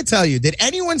I got to tell you, did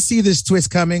anyone see this twist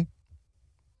coming?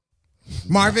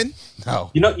 Marvin?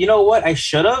 No. You know what? I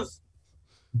should have,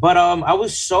 but I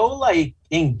was so like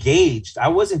engaged. I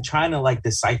wasn't trying to like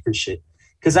decipher shit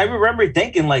because I remember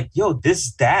thinking like, "Yo, this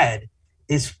dad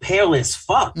is pale as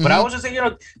fuck." But I was just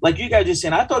like, like you guys just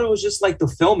saying, I thought it was just like the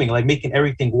filming, like making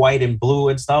everything white and blue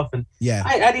and stuff. And Yeah.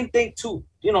 I didn't think two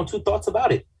thoughts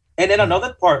about it. And then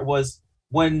another part was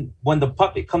when the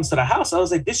puppet comes to the house, I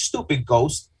was like, this stupid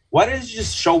ghost. Why did it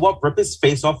just show up, rip his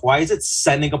face off? Why is it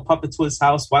sending a puppet to his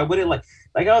house? Why would it like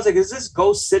I was like, is this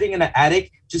ghost sitting in the attic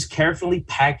just carefully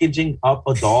packaging up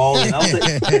a doll? And I was like,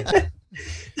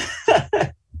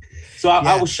 so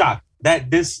I was shocked that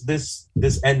this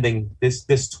this ending,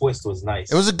 this twist was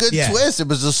nice. It was a good Yeah. twist. It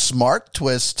was a smart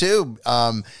twist too.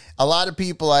 A lot of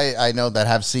people I know that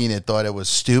have seen it thought it was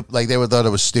stupid. Like thought it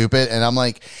was stupid, and I'm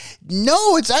like,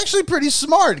 no, it's actually pretty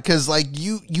smart because like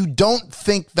you don't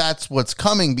think that's what's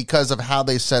coming because of how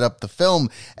they set up the film.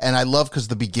 And I love because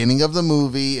the beginning of the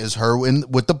movie is her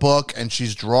with the book, and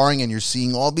she's drawing, and you're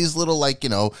seeing all these little like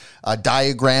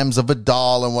diagrams of a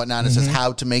doll and whatnot. It says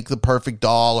how to make the perfect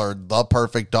doll or the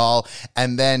perfect doll,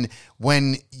 and then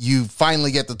when you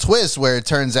finally get the twist where it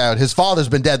turns out his father's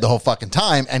been dead the whole fucking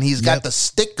time and he's got the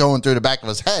stick going through the back of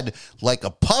his head like a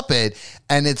puppet,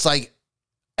 and it's like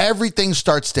everything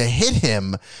starts to hit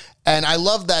him. And I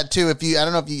love that too.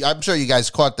 I'm sure you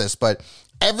guys caught this, but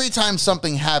every time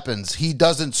something happens, he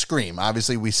doesn't scream.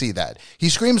 Obviously, we see that. He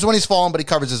screams when he's falling, but he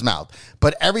covers his mouth.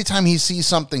 But every time he sees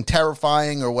something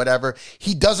terrifying or whatever,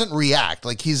 he doesn't react.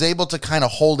 Like he's able to kind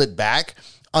of hold it back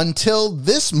until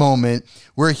this moment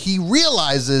where he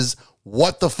realizes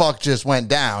what the fuck just went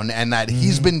down and that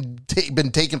he's been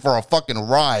taken for a fucking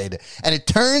ride. And it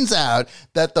turns out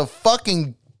that the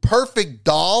fucking perfect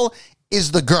doll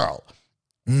is the girl.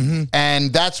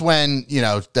 And that's when,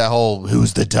 the whole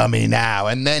who's the dummy now?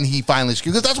 And then he finally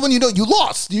screws, because that's when you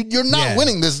lost. You're not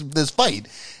winning this fight.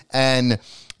 And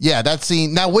yeah, that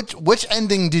scene. Now, which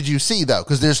ending did you see though?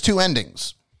 Because there's two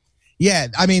endings. Yeah,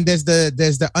 I mean, there's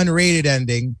the unrated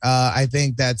ending. I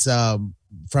think that's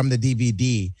from the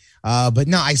DVD. But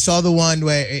no, I saw the one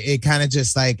where it kind of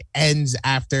just like ends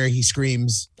after he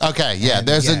screams. Okay, yeah. And,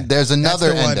 there's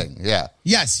another the ending. Yeah.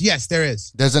 Yes, there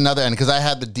is. There's another ending because I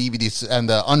had the DVD and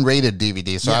the unrated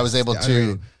DVD, so I was able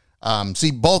to see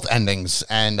both endings.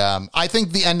 And I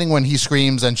think the ending when he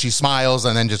screams and she smiles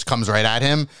and then just comes right at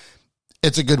him,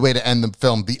 it's a good way to end the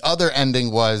film. The other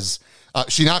ending was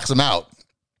she knocks him out.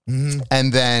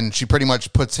 And then she pretty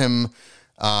much puts him,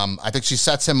 I think she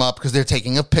sets him up because they're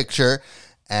taking a picture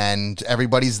and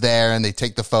everybody's there and they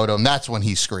take the photo, and that's when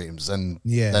he screams. And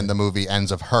then the movie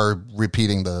ends of her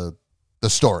repeating the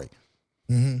story.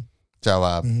 So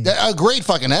a great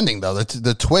fucking ending though.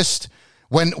 The twist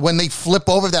when they flip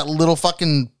over that little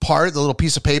fucking part, the little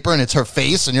piece of paper, and it's her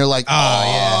face, and you're like,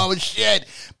 oh shit.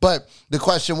 But the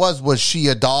question was she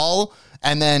a doll?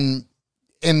 And then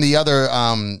in the other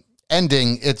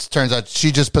ending, it turns out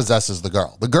she just possesses the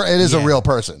girl. It is a real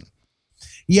person.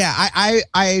 Yeah,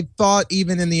 I thought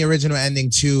even in the original ending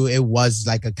too, it was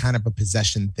like a kind of a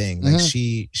possession thing. Like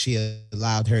she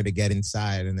allowed her to get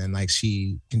inside, and then like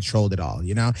she controlled it all,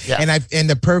 Yeah. And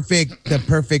the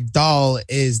perfect doll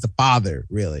is the father,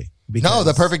 really. No,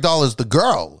 the perfect doll is the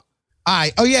girl.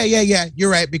 Yeah.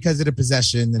 You're right, because of the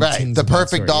possession. And right. The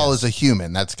perfect doll is a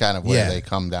human. That's kind of where they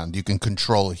come down. You can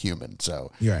control a human.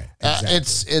 So you're right.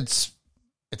 Exactly.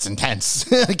 It's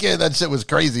intense. Again, that shit was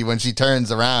crazy when she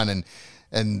turns around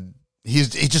and he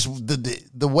just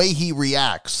the way he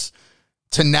reacts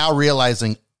to now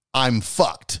realizing I'm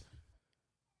fucked.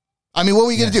 I mean, what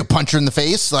were you gonna do? Punch her in the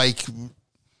face? Like,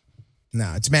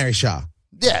 no, it's Mary Shaw.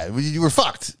 Yeah, you were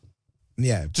fucked.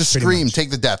 Yeah, just scream,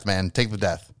 take the death, man, take the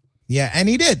death. Yeah, and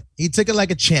he did. He took it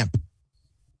like a champ.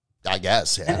 I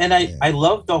guess. Yeah. And I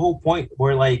love the whole point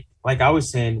where like I was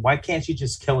saying, why can't she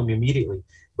just kill him immediately?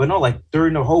 But no, like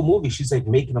during the whole movie, she's like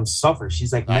making him suffer.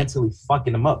 She's like mentally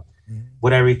fucking him up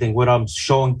with everything. With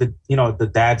showing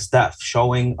the dad's death,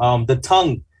 showing the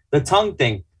tongue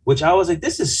thing, which I was like,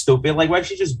 this is stupid. Like, why don't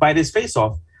she just bite his face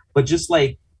off? But just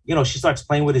like, she starts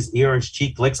playing with his ear, his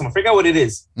cheek, licks him. I forget what it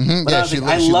is. But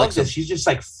I love this. She's just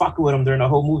like fucking with him during the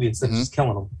whole movie instead of just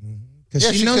killing him.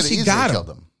 Because she knows she got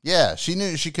him. Yeah, she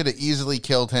knew she could have easily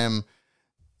killed him.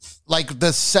 Like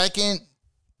the second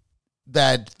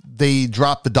that they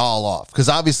drop the doll off, because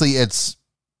obviously it's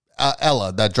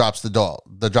Ella that drops the doll,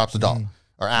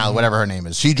 or Al, whatever her name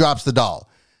is. She drops the doll.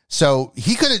 So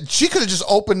she could have just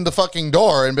opened the fucking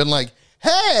door and been like,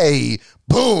 "Hey,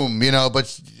 boom,"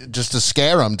 but just to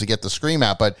scare him to get the scream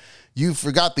out. But you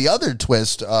forgot the other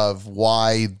twist of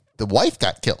why the wife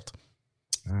got killed.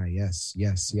 Yes.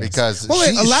 Because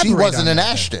she wasn't an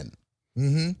Ashton.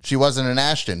 She wasn't an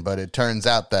Ashton, but it turns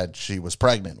out that she was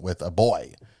pregnant with a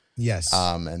boy. Yes.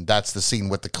 And that's the scene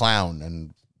with the clown,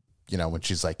 and when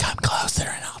she's like, "Come closer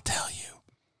and I'll tell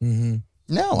you."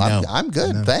 No, I'm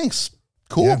good. No. Thanks.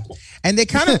 Cool. Yeah. And they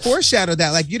kind of foreshadowed that.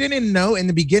 Like, you didn't know in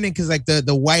the beginning because like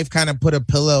the wife kind of put a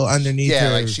pillow underneath her.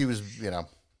 Yeah, like she was,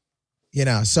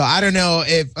 So I don't know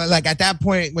if like at that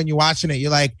point when you're watching it,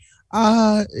 you're like,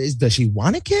 does she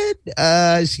want a kid?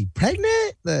 Is she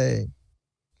pregnant? Like,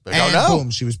 and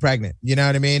boom, she was pregnant. You know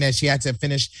what I mean? And she had to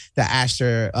finish the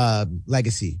Astor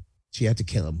legacy. She had to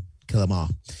kill him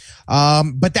off.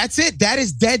 But that's it. That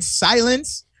is Dead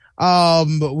Silence.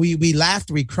 We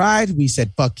laughed, we cried, we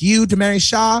said "fuck you" to Mary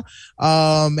Shaw,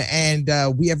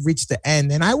 and we have reached the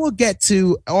end. And I will get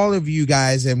to all of you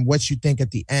guys and what you think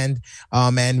at the end,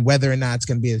 and whether or not it's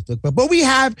going to be a flick book. But we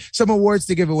have some awards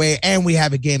to give away, and we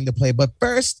have a game to play. But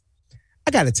first,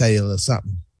 I got to tell you a little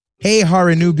something. Hey,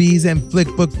 horror newbies and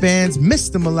Flickbook fans,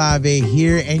 Mr. Malave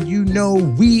here, and you know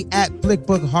we at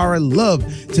Flickbook Horror love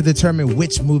to determine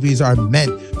which movies are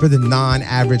meant for the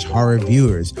non-average horror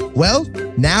viewers. Well,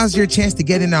 now's your chance to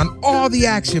get in on all the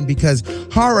action because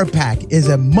Horror Pack is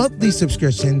a monthly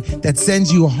subscription that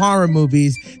sends you horror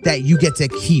movies that you get to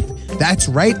keep. That's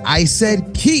right, I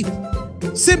said keep.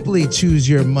 Simply choose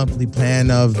your monthly plan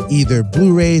of either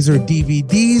Blu-rays or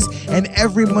DVDs, and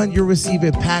every month you'll receive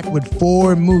a pack with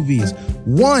 4 movies,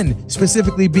 one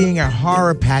specifically being a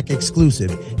Horror Pack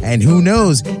exclusive. And who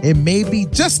knows, it may be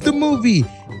just the movie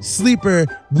sleeper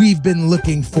we've been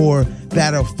looking for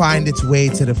that'll find its way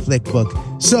to the Flick Book.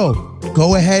 So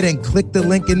go ahead and click the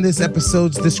link in this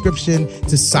episode's description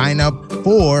to sign up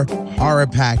for Horror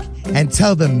Pack and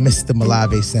tell them Mr.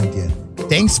 Malave sent you.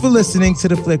 Thanks for listening to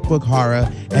the Flickbook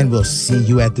Horror, and we'll see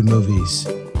you at the movies.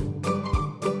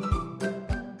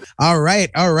 All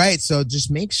right. So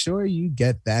just make sure you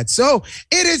get that. So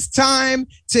it is time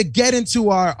to get into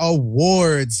our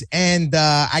awards. And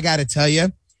I got to tell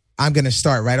you, I'm going to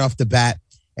start right off the bat,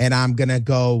 and I'm going to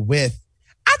go with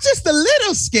I'm Just a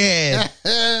Little Scared.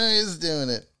 He's doing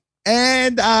it.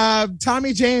 And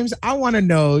Tommy James, I want to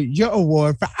know your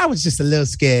award for I Was Just a Little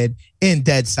Scared in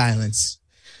Dead Silence.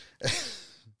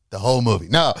 The whole movie.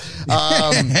 No.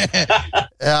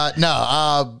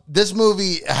 This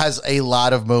movie has a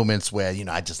lot of moments where,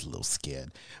 I just a little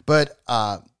scared. But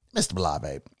Mr.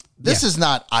 Malave, this is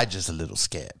not I Just a Little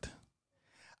Scared.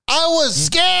 I was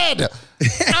scared.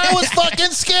 I was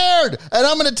fucking scared. And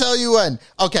I'm going to tell you when.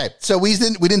 Okay, so we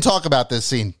didn't talk about this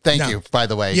scene. Thank you, by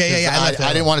the way. Yeah.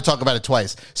 I didn't want to talk about it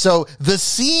twice. So the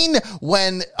scene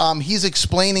when he's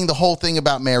explaining the whole thing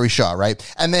about Mary Shaw, right?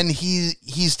 And then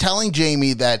he's telling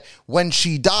Jamie that when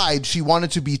she died, she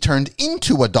wanted to be turned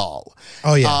into a doll.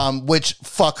 Oh, yeah. Which,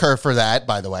 fuck her for that,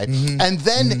 by the way. Mm-hmm. And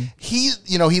then he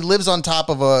lives on top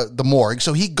of the morgue.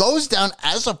 So he goes down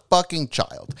as a fucking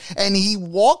child. And he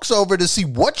walks over to see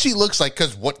what she looks like,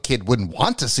 because what kid wouldn't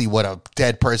want to see what a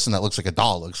dead person that looks like a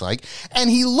doll looks like? And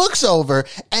he looks over,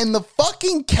 and the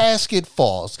fucking casket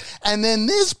falls. And then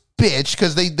this bitch,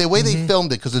 because the way they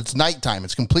filmed it, because it's nighttime,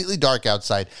 it's completely dark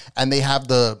outside, and they have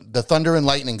the thunder and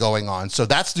lightning going on, so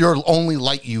that's your only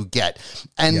light you get.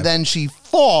 And then she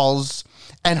falls,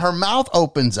 and her mouth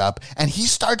opens up, and he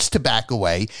starts to back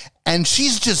away, and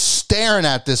she's just staring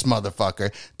at this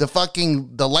motherfucker.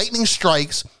 The lightning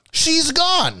strikes. She's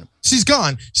gone. She's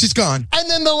gone. And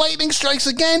then the lightning strikes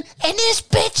again, and this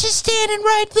bitch is standing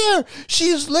right there. She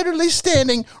is literally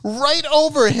standing right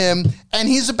over him, and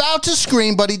he's about to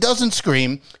scream, but he doesn't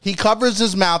scream. He covers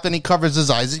his mouth and he covers his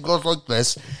eyes. He goes like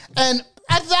this. And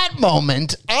at that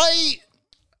moment,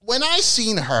 when I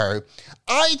seen her,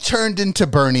 I turned into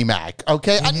Bernie Mac,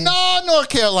 okay? No, North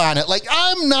Carolina. Like,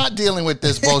 I'm not dealing with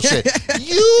this bullshit.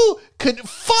 You could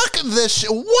fuck this shit.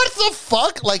 What the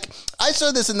fuck? Like, I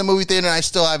saw this in the movie theater, and I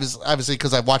still have, obviously,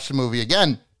 because I've watched the movie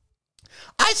again.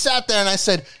 I sat there and I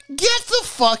said, get the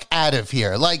fuck out of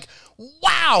here. Like,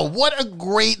 wow, what a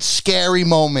great, scary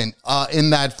moment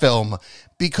in that film,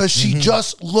 because she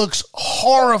just looks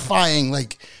horrifying.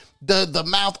 Like, the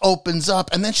mouth opens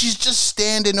up, and then she's just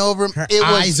standing over him. Her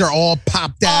eyes are all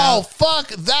popped out. Oh, fuck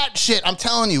that shit. I'm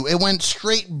telling you, it went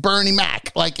straight Bernie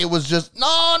Mac. Like, it was just,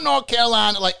 no, North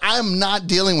Carolina. Like, I'm not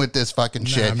dealing with this fucking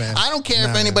shit. Man. I don't care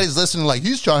if anybody's listening, like,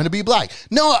 he's trying to be black.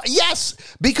 No, yes,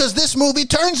 because this movie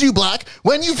turns you black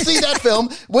when you see that film,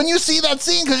 when you see that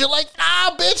scene, because you're like,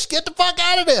 bitch, get the fuck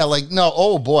out of there. Like, no,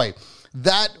 oh, boy.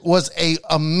 That was a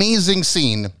amazing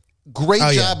scene. Great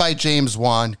job by James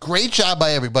Wan. Great job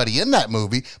by everybody in that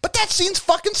movie. But that scene's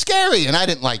fucking scary, and I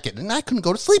didn't like it. And I couldn't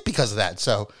go to sleep because of that.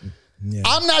 So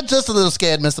I'm not just a little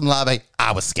scared, Mr. Malave.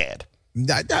 I was scared.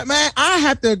 Man, I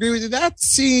have to agree with you. That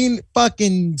scene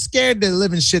fucking scared the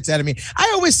living shits out of me.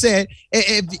 I always said,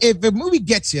 if a movie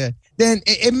gets you, then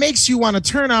it makes you want to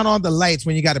turn on all the lights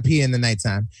when you got to pee in the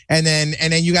nighttime. And then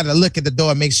you got to look at the door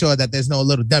and make sure that there's no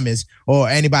little dummies or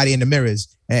anybody in the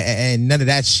mirrors and none of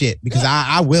that shit, because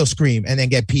I will scream and then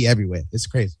get pee everywhere. It's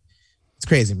crazy. It's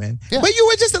crazy, man. Yeah. But you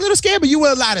were just a little scared, but you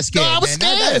were a lot of scared. No, I was man.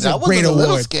 scared. That is a I wasn't great a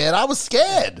little award. scared. I was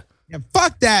scared. Yeah,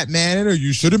 fuck that, man.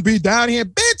 You shouldn't be down here.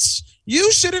 Bitch, you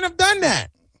shouldn't have done that.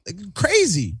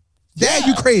 Crazy. Dad,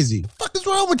 you crazy. What the fuck is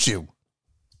wrong with you?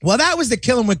 Well, that was the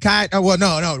killing with kindness. Oh, well,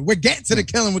 no, we're getting to the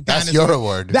killing with kindness. That's your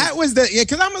award. That was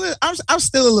because I'm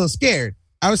still a little scared.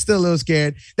 I was still a little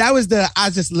scared. That was the I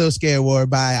was just a little scared award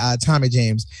by Tommy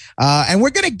James. And we're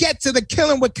going to get to the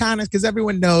killing with kindness because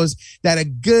everyone knows that a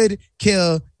good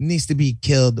kill needs to be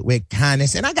killed with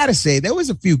kindness. And I got to say, there was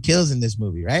a few kills in this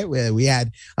movie, right? Where we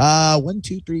had 1,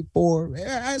 2, 3, 4,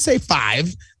 I'd say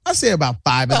 5. I'll say about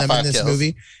 5 of them in this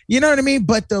movie. You know what I mean?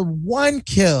 But the one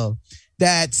kill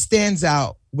that stands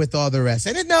out with all the rest.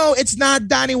 And no, it's not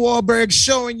Donnie Wahlberg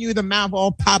showing you the mouth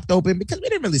all popped open because we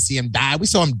didn't really see him die. We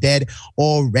saw him dead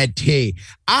already.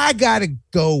 I got to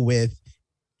go with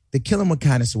the Kill Him With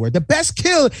Kindness award. The best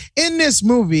kill in this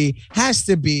movie has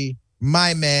to be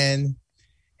my man,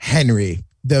 Henry,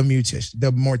 the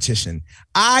mortician.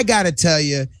 I got to tell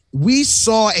you, we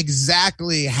saw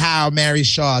exactly how Mary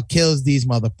Shaw kills these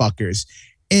motherfuckers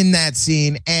in that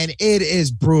scene, and it is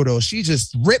brutal. She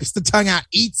just rips the tongue out,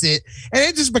 eats it, and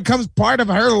it just becomes part of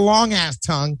her long ass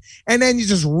tongue. And then you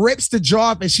just rips the jaw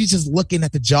off, and she's just looking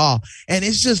at the jaw, and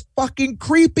it's just fucking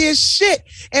creepy as shit.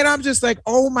 And I'm just like,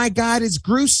 oh my God, it's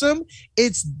gruesome,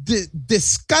 it's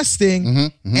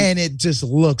disgusting, and it just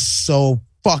looks so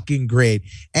fucking great.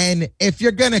 And if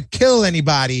you're gonna kill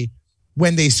anybody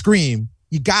when they scream,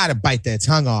 you gotta bite their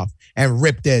tongue off and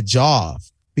rip their jaw off.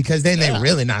 Because then they're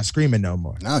really not screaming no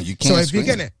more. No, you can't. So if you're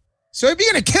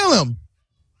gonna kill him,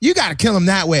 you gotta kill him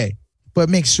that way. But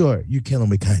make sure you kill him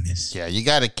with kindness. Yeah, you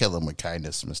gotta kill him with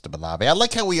kindness, Mr. Balabi. I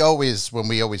like how when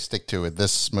we always stick to it,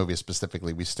 this movie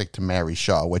specifically, we stick to Mary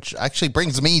Shaw, which actually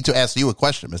brings me to ask you a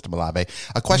question, Mr. Balabi.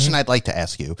 A question I'd like to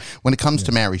ask you when it comes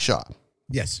to Mary Shaw.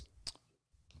 Yes.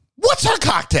 What's her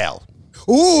cocktail?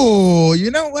 Ooh,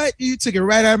 you know what? You took it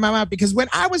right out of my mouth because when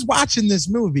I was watching this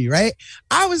movie, right,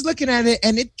 I was looking at it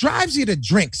and it drives you to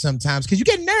drink sometimes because you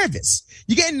get nervous.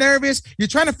 You get nervous. You're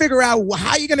trying to figure out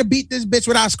how you're going to beat this bitch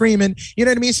without screaming. You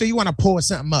know what I mean? So you want to pour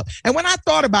something up. And when I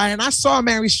thought about it and I saw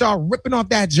Mary Shaw ripping off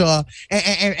that jaw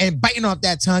and biting off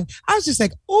that tongue, I was just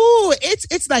like, ooh,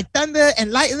 it's like thunder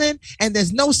and lightning and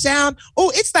there's no sound.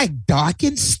 Oh, it's like dark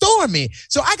and stormy.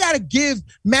 So I got to give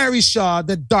Mary Shaw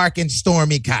the dark and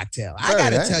stormy cocktail. I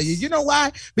got to tell you, you know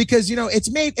why? Because, you know, it's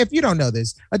made, if you don't know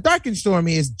this, a dark and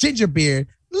stormy is ginger beer, a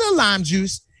little lime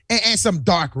juice, and some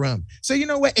dark rum. So you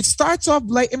know what? It starts off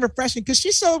light and refreshing because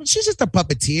she's just a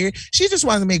puppeteer. She just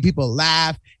wants to make people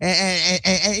laugh,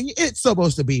 and it's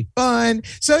supposed to be fun.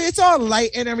 So it's all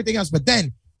light and everything else. But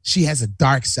then she has a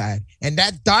dark side, and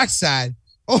that dark side,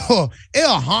 it'll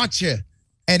haunt you,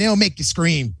 and it'll make you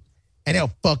scream, and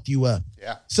it'll fuck you up.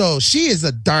 Yeah. So she is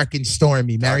a dark and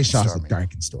stormy. Mary Shaw's a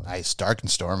dark and stormy. Nice, dark and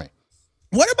stormy.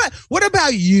 What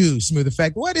about you, Smooth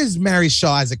Effect? What is Mary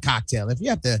Shaw as a cocktail? If you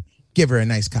have to give her a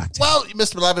nice cocktail. Well,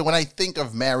 Mr. Beloved, when I think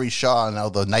of Mary Shaw and all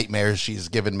the nightmares she's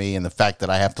given me and the fact that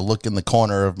I have to look in the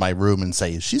corner of my room and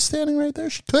say, is she standing right there?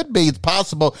 She could be. It's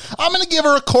possible. I'm going to give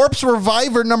her a Corpse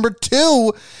Reviver number 2.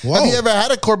 Whoa. Have you ever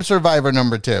had a Corpse Reviver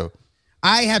number 2?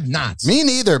 I have not. Me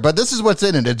neither, but this is what's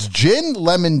in it. It's gin,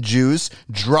 lemon juice,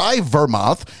 dry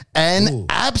vermouth, and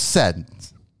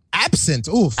absinthe. Absinthe,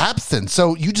 oof. Absinthe.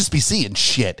 So you just be seeing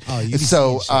shit. Oh, you be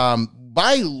seeing shit.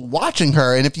 By watching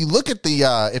her, and if you look at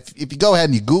the, if you go ahead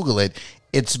and you Google it,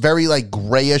 it's very like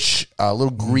grayish, a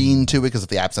little green to it because of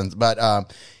the absinthe. But I'm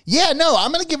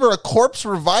going to give her a Corpse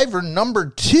Reviver number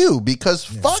 2 because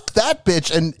fuck that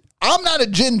bitch. And I'm not a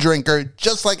gin drinker,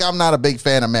 just like I'm not a big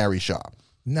fan of Mary Shaw.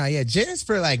 No, yeah, gin is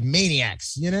for like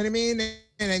maniacs. You know what I mean?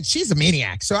 And she's a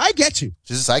maniac, so I get you.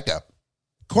 She's a psycho.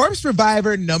 Corpse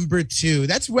Reviver number 2.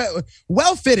 That's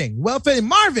well fitting.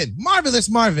 Marvelous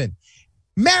Marvin.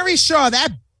 Mary Shaw, that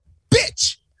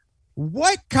bitch.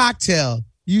 What cocktail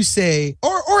you say,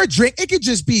 or a drink? It could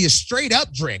just be a straight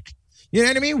up drink. You know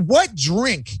what I mean? What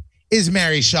drink is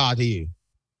Mary Shaw to you?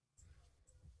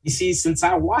 You see, since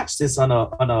I watched this on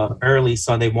a early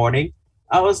Sunday morning,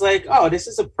 I was like, oh, this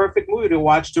is a perfect movie to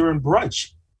watch during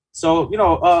brunch. So, you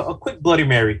know, a quick Bloody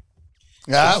Mary.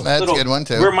 Yeah, that's a good one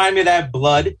too. Remind me of that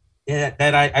blood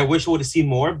that I wish I would have seen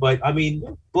more. But I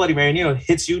mean, Bloody Mary, you know,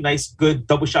 hits you nice, good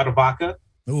double shot of vodka.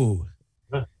 Ooh,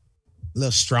 a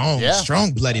little strong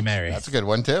Bloody Mary. That's a good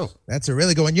one too. That's a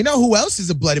really good one. You know who else is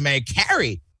a Bloody Mary?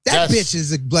 Carrie. That bitch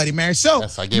is a Bloody Mary. So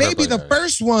maybe the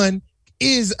first one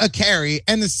is a Carrie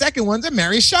and the second one's a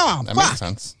Mary Shaw. That makes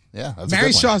sense. Yeah, that's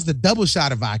Mary Shaw's the double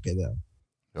shot of vodka though.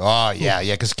 Oh yeah,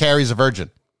 because Carrie's a virgin.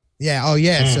 Yeah. Oh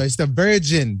yeah. So it's the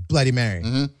virgin Bloody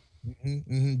Mary.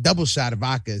 Double shot of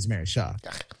vodka is Mary Shaw.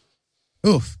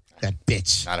 Oof, that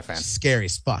bitch. Not a fan. She's scary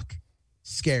as fuck.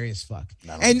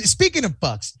 And speaking of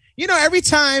fucks, you know, every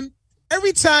time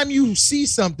you see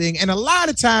something, and a lot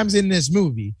of times in this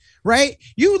movie, right?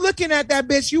 You looking at that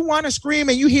bitch, you want to scream,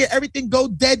 and you hear everything go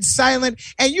dead silent,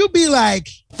 and you be like,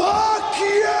 "Fuck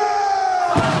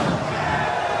yeah!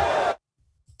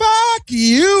 Fuck fuck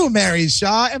you, Mary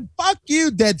Shaw, and fuck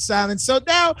you, Dead Silence. So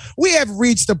now we have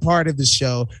reached the part of the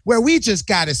show where we just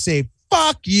got to say,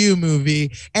 fuck you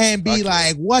movie and be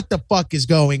like, what the fuck is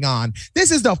going on?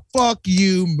 This is the fuck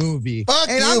you movie. Fuck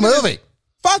you movie.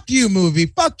 Fuck you movie.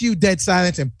 Fuck you, Dead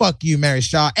Silence, and fuck you, Mary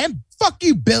Shaw, and fuck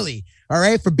you, Billy. All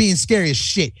right, for being scary as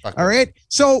shit. All right,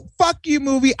 so fuck you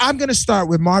movie. I'm gonna start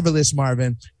with Marvelous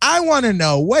Marvin. I want to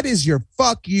know, what is your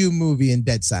fuck you movie in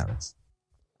Dead Silence?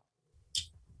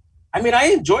 I mean, I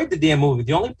enjoyed the damn movie.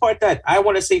 The only part that I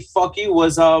want to say fuck you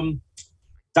was Donnie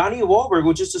Wahlberg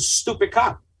was just a stupid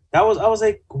cop. I was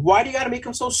like, why do you got to make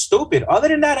him so stupid? Other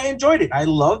than that, I enjoyed it. I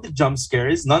love the jump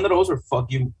scares. None of those were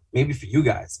fuck you. Maybe for you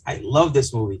guys. I love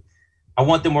this movie. I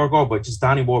want them more go, but just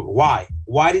Donnie Wahlberg. Why?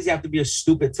 Why does he have to be a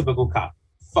stupid, typical cop?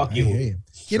 Fuck you.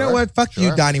 You know what? Fuck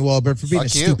you, Donnie Wahlberg, for being a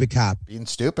stupid cop. Being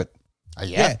stupid.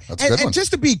 That's a good and one.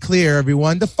 Just to be clear,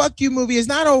 everyone, the fuck you movie is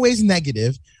not always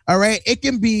negative. All right. It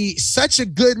can be such a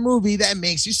good movie that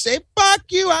makes you say, fuck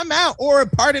you, I'm out. Or a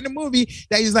part of the movie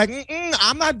that he's like,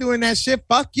 I'm not doing that shit.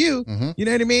 Fuck you. Mm-hmm. You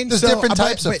know what I mean? There's different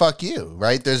types of fuck you,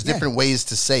 right? There's different ways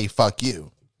to say fuck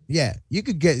you. Yeah. You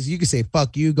could say,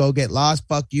 fuck you, go get lost.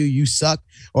 Fuck you, you suck.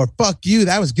 Or fuck you,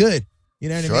 that was good. You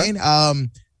know what I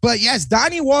mean? But yes,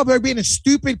 Donnie Wahlberg being a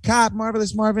stupid cop,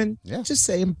 Marvelous Marvin, just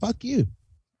say him, fuck you.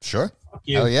 Sure. Fuck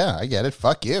you. Oh, yeah, I get it.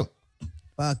 Fuck you.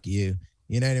 Fuck you.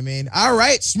 You know what I mean? All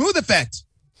right, Smooth Effect.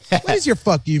 What is your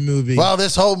fuck you movie? Well,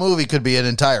 this whole movie could be an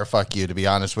entire fuck you, to be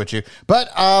honest with you. But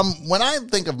when I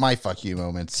think of my fuck you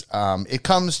moments, it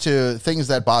comes to things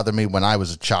that bother me when I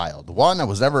was a child. One, I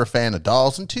was never a fan of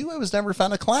dolls. And two, I was never a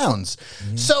fan of clowns.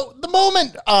 Mm-hmm. So the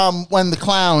moment when the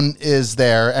clown is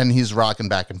there and he's rocking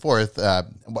back and forth, I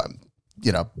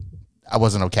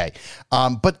wasn't okay.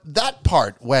 But that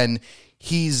part when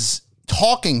he's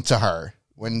talking to her,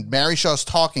 when Mary Shaw's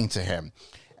talking to him,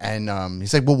 and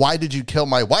he's like, well, why did you kill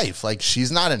my wife? Like,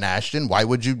 she's not an Ashton. Why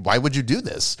would you do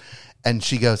this? And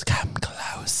she goes, come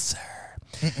closer.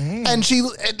 Mm-mm. And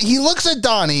he looks at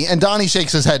Donnie, and Donnie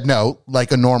shakes his head no,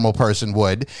 like a normal person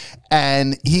would.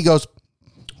 And he goes,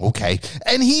 okay.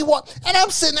 And I'm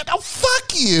sitting there, oh,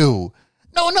 fuck you.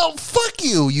 No, fuck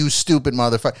you, you stupid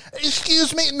motherfucker.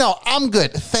 Excuse me? No, I'm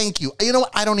good. Thank you. You know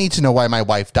what? I don't need to know why my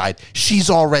wife died. She's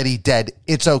already dead.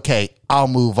 It's okay. I'll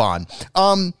move on.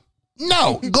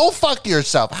 No, go fuck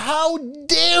yourself. How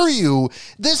dare you?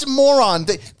 This moron.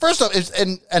 First off,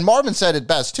 and Marvin said it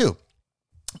best, too.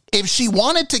 If she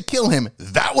wanted to kill him,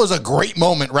 that was a great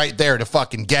moment right there to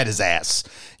fucking get his ass,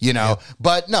 you know? Yeah.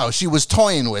 But no, she was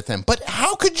toying with him. But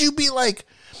how could you be like,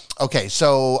 okay,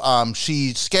 so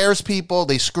she scares people,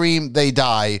 they scream, they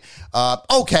die.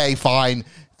 Okay, fine.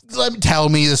 Tell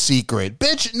me the secret.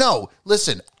 Bitch, no.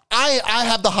 Listen, I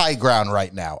have the high ground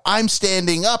right now. I'm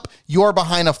standing up. You're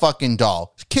behind a fucking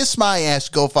doll. Kiss my ass.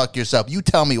 Go fuck yourself. You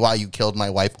tell me why you killed my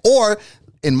wife. Or,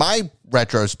 in my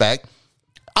retrospect,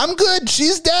 I'm good.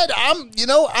 She's dead. I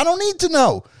don't need to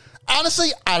know.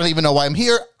 Honestly, I don't even know why I'm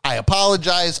here. I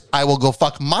apologize. I will go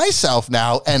fuck myself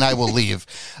now, and I will leave.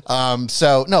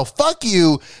 So, no, fuck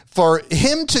you for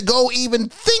him to go even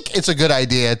think it's a good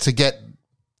idea to get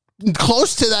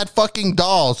close to that fucking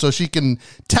doll so she can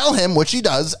tell him what she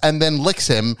does and then licks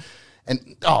him.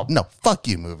 And, oh, no, fuck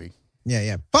you, movie.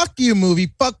 Yeah. Fuck you,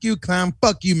 movie. Fuck you, clown.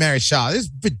 Fuck you, Mary Shaw. This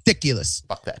is ridiculous.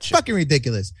 Fuck that shit. Fucking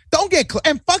ridiculous. Don't get close.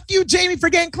 And fuck you, Jamie, for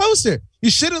getting closer.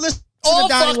 You should have listened to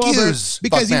Donnie Wahlberg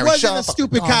because he wasn't a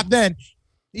stupid cop then.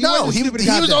 He was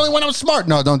the only one that was smart.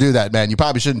 No, don't do that, man. You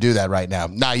probably shouldn't do that right now.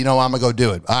 Nah, you know what? I'm going to go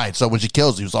do it. All right, so when she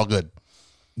kills you, it's all good.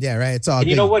 Yeah, right. It's all good,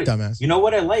 you know what, dumbass. You know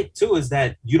what I like, too, is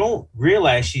that you don't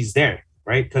realize she's there,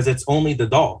 right? Because it's only the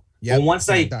doll. Yep. But once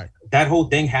that whole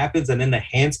thing happens and then the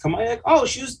hands come out, like, oh,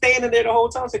 she was standing there the whole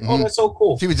time. I was like, oh, that's so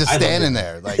cool. She was just standing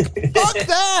there. Like, fuck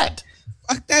that.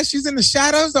 Fuck that. She's in the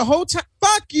shadows the whole time.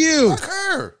 Fuck you. Fuck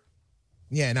her.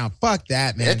 Yeah, no, fuck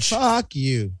that, man. Bitch. Fuck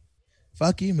you.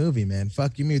 Fuck you movie, man.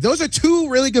 Fuck you movie. Those are two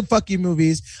really good fuck you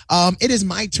movies. It is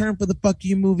my turn for the fuck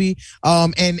you movie.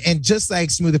 And just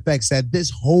like Smooth Effect said, this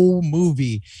whole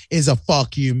movie is a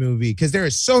fuck you movie because there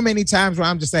are so many times where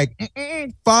I'm just like,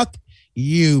 fuck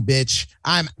you, bitch.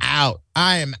 I'm out.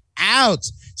 I am out.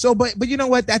 So, but you know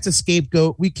what? That's a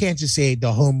scapegoat. We can't just say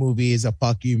the whole movie is a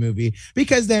fuck you movie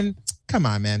because then, come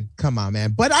on, man.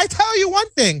 But I tell you one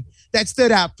thing that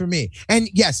stood out for me. And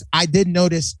yes, I did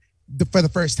notice for the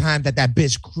first time that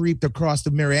bitch creeped across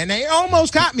the mirror and it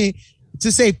almost got me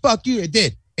to say fuck you. It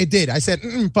did. I said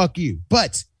fuck you.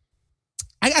 But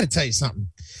I gotta tell you something.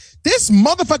 This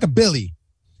motherfucker Billy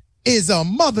is a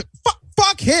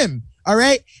fuck him. All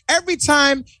right. Every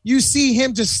time you see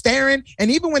him just staring, and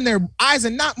even when their eyes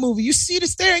are not moving, you see the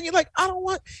staring. You're like, I don't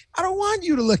want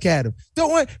you to look at him.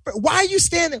 Why are you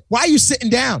standing? Why are you sitting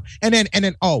down? And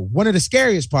then, one of the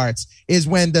scariest parts is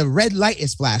when the red light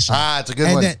is flashing. It's a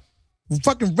good one. Then,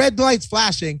 fucking red lights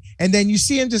flashing, and then you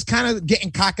see him just kind of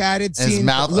getting cockeyed. His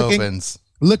mouth opens.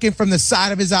 Looking from the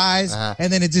side of his eyes,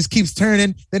 and then it just keeps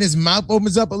turning. Then his mouth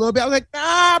opens up a little bit. I was like,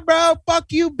 nah, bro,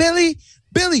 fuck you, Billy.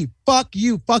 Billy, fuck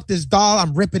you. Fuck this doll.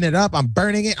 I'm ripping it up. I'm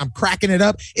burning it. I'm cracking it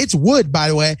up. It's wood, by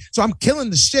the way. So I'm killing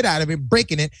the shit out of it,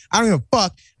 breaking it. I don't give a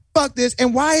fuck. Fuck this.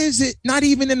 And why is it not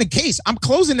even in the case? I'm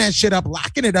closing that shit up,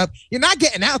 locking it up. You're not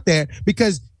getting out there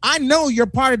because I know you're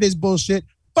part of this bullshit.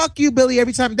 Fuck you, Billy,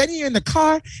 every time. Then you're in the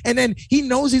car, and then he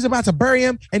knows he's about to bury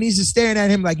him, and he's just staring at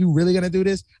him like, you really gonna do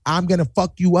this? I'm gonna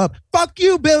fuck you up. Fuck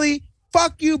you, Billy.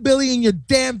 Fuck you, Billy, and your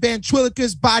damn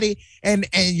ventriloquist body and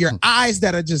your eyes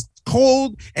that are just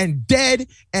cold and dead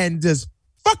and just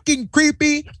fucking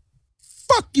creepy.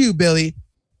 Fuck you, Billy.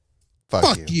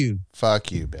 Fuck you.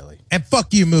 Fuck you, Billy. And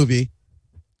fuck you, movie.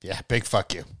 Yeah, big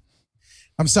fuck you.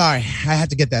 I'm sorry. I had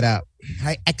to get that out.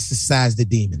 I exorcised the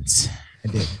demons.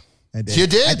 I did. You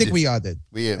did? I think we all did.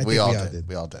 We all did.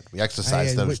 We all did. We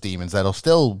exercised those demons that'll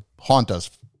still haunt us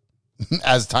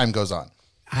as time goes on.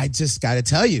 I just got to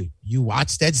tell you, you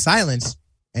watch Dead Silence,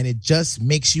 and it just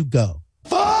makes you go,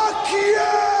 fuck you!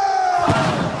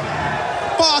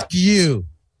 Fuck you!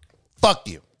 Fuck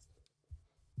you.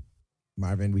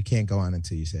 Marvin, we can't go on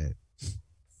until you say it.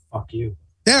 Fuck you.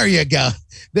 There you go.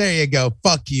 There you go.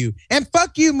 Fuck you. And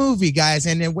fuck you movie, guys.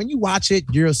 And then when you watch it,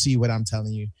 you'll see what I'm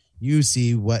telling you. You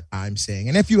see what I'm saying.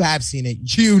 And if you have seen it,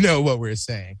 you know what we're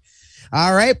saying.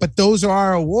 All right. But those are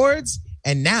our awards.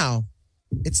 And now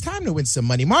it's time to win some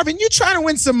money. Marvin, you trying to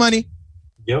win some money?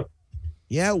 Yep.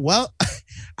 Yeah. Well,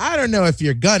 I don't know if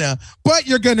you're gonna, but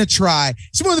you're going to try.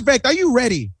 Smooth Effect, are you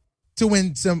ready to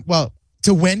win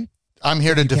to win? I'm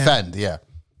here to defend. Yeah.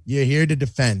 You're here to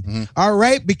defend. Mm-hmm. All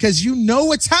right. Because you know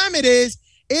what time it is.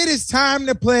 It is time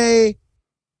to play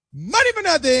Money for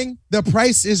Nothing. The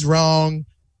Price is Wrong.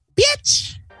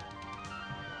 Bitch.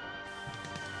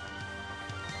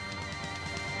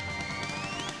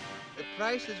 The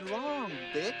price is wrong,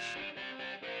 bitch.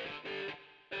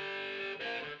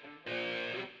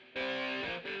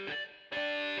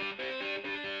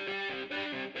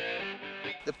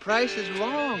 The price is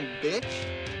wrong, bitch.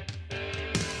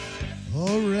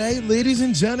 All right, ladies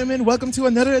and gentlemen, welcome to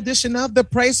another edition of The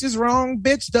Price is Wrong,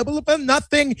 Bitch, Double Up or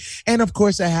Nothing. And of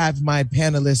course, I have my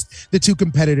panelists, the two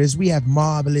competitors. We have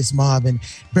Marvelous Marvin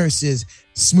versus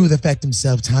Smooth Effect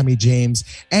himself, Tommy James.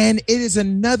 And it is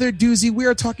another doozy. We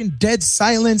are talking Dead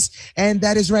Silence. And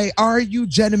that is right. Are you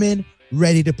gentlemen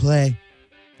ready to play?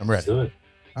 I'm ready. Do it.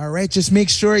 All right, just make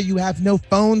sure you have no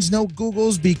phones, no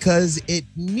Googles, because it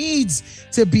needs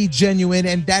to be genuine.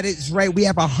 And that is right. We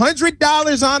have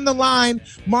 $100 on the line.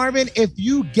 Marvin, if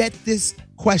you get this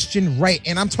question right,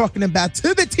 and I'm talking about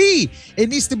to the T, it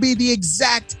needs to be the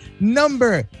exact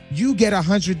number. You get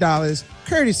 $100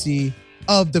 courtesy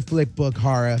of the Flickbook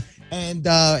Horror. And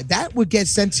that would get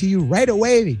sent to you right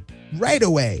away.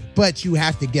 But you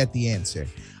have to get the answer.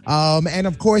 And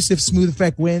of course, if Smooth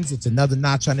Effect wins, it's another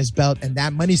notch on his belt, and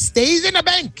that money stays in the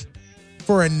bank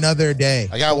for another day.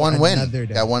 I got one win.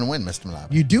 Got one win, Mr.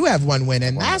 Malab. You do have one win,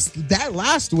 and that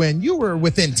last win, you were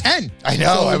within 10. I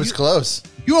know, so I was close.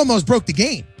 You almost broke the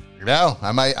game. No,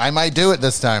 I might do it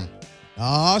this time.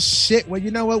 Oh shit! Well,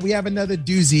 you know what? We have another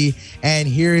doozy, and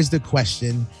here is the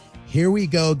question. Here we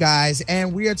go, guys,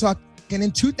 and we are talking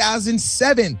in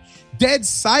 2007, Dead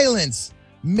Silence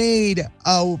made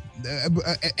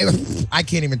I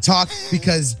can't even talk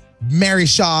because Mary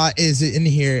Shaw is in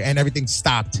here and everything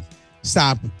stopped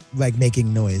like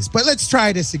making noise. But let's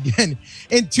try this again.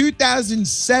 In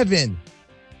 2007,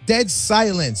 Dead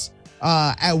Silence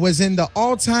was in the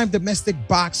all-time domestic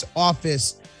box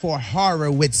office for horror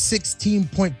with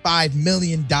 $16.5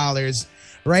 million,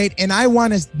 right? And I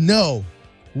want to know,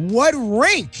 what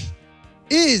rank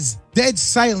is Dead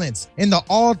Silence in the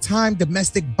all-time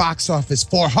domestic box office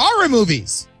for horror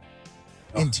movies?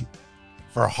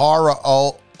 For horror,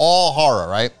 all horror,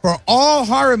 right? For all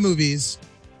horror movies,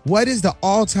 what is the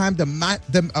all-time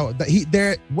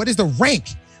what is the rank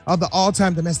of the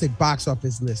all-time domestic box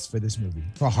office list for this movie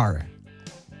for horror?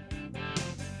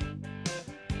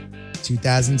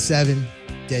 2007,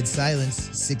 Dead Silence,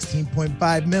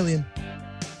 16.5 million.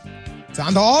 It's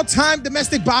on the all-time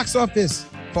domestic box office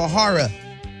for horror.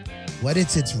 What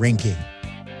is its ranking?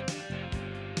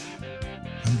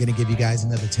 I'm going to give you guys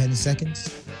another 10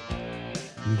 seconds.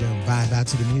 We're going to vibe out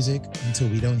to the music until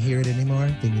we don't hear it anymore.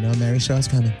 Then you know Mary Shaw's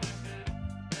coming.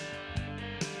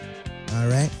 All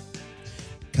right.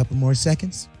 couple more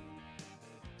seconds.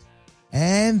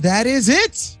 And that is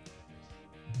it.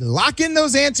 Lock in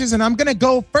those answers, and I'm going to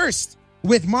go first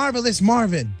with Marvelous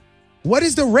Marvin. What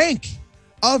is the rank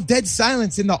of Dead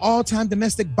Silence in the all-time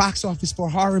domestic box office for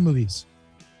horror movies?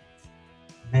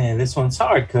 Man, this one's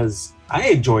hard because I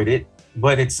enjoyed it,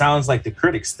 but it sounds like the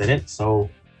critics didn't. So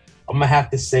I'm going to have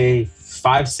to say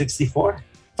 564.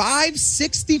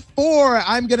 564.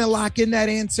 I'm going to lock in that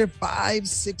answer.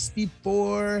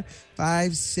 564.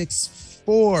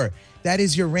 564. That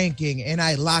is your ranking, and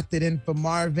I locked it in for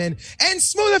Marvin. And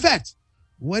Smooth Effect,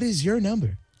 what is your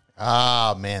number?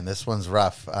 Oh, man, this one's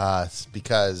rough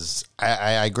because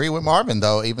I agree with Marvin,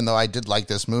 though. Even though I did like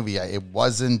this movie, it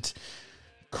wasn't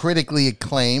critically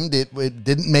acclaimed. It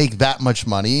didn't make that much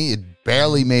money. It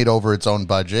barely made over its own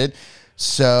budget.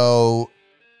 So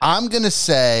I'm going to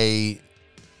say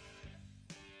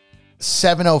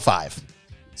 705.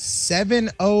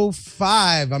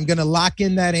 705. I'm going to lock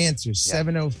in that answer.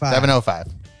 705. 705.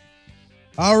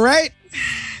 All right.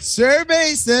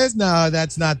 Survey says, no,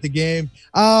 that's not the game.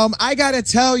 I got to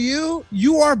tell you,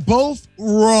 you are both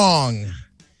wrong.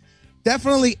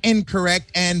 Definitely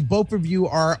incorrect. And both of you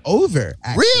are over.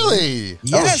 Actually. Really?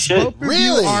 Yes, Oh, shit. both of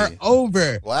Really? you are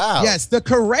over. Wow. Yes, the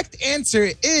correct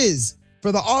answer is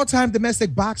for the all-time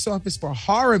domestic box office for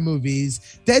horror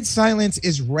movies, Dead Silence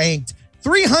is ranked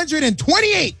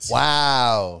 328.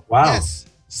 Wow. Wow. Yes,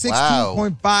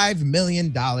 $16.5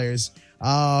 million.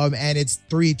 And it's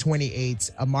 328.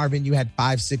 Marvin, you had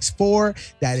 564.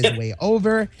 That is way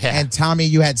over. Yeah. And Tommy,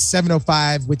 you had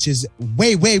 705, which is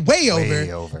way over.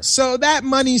 Way over. So that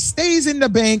money stays in the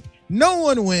bank. No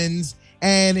one wins.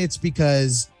 And it's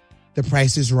because the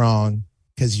price is wrong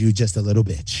because you're just a little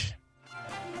bitch.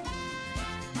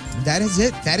 That is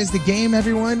it. That is the game,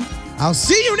 everyone. I'll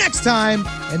see you next time.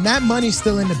 And that money's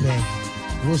still in the bank.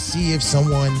 We'll see if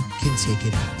someone can take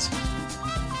it out.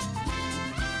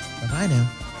 Bye-bye now.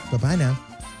 Bye-bye now.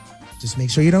 Just make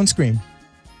sure you don't scream.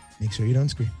 Make sure you don't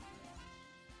scream.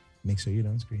 Make sure you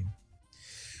don't scream.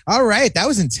 All right. That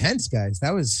was intense, guys.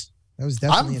 That was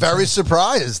definitely I'm very intense.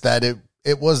 surprised that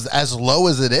it was as low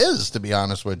as it is, to be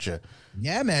honest with you.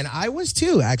 Yeah, man. I was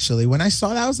too, actually. When I saw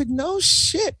that, I was like, no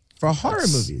shit. For horror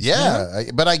movies. Yeah.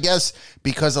 But I guess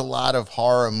because a lot of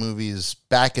horror movies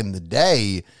back in the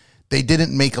day, they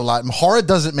didn't make a lot. Horror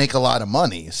doesn't make a lot of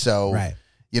money. So, Right.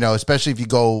 Especially if you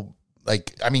go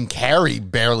Carrie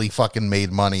barely fucking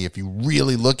made money if you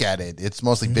really look at it. It's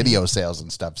mostly video sales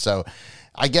and stuff. So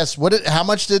I guess how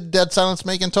much did Dead Silence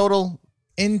make in total?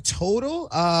 In total,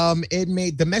 it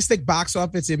made domestic box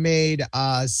office. It made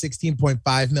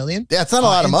 16.5 million. Yeah, it's not a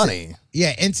lot of money.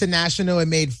 Yeah, international, it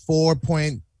made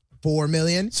 4.4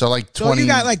 million. So like 20. So you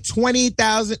got like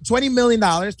 $20 million,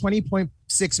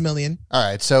 $20.6 million. All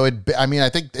right. So I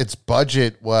think its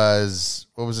budget was,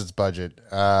 what was its budget?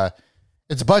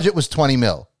 Its budget was 20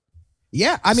 mil.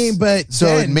 Yeah, I mean, but So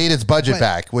then, it made its budget but-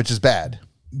 back, which is bad.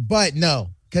 but no,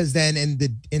 because then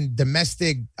in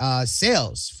domestic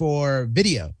sales for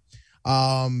video,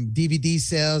 DVD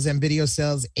sales and video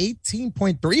sales,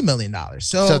 $18.3 million.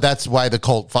 So that's why the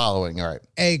cult following. All right.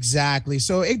 Exactly.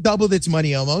 So it doubled its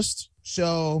money almost.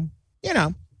 So,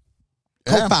 cult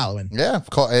Yeah. following. Yeah,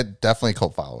 it definitely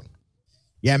cult following.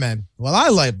 Yeah, man. Well, I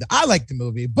like the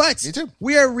movie, but Me too.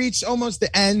 we are reached almost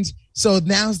the end. So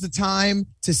now's the time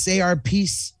to say our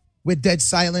piece with Dead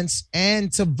Silence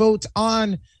and to vote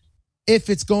on if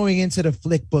it's going into the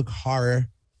flick book horror.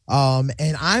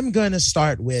 And I'm going to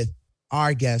start with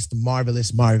our guest,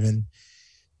 Marvelous Marvin.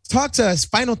 Talk to us,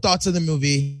 final thoughts of the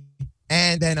movie,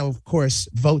 and then, of course,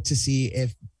 vote to see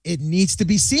if it needs to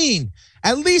be seen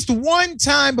at least one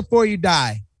time before you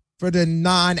die for the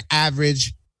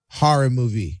non-average horror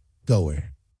movie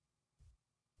goer.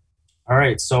 All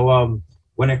right. So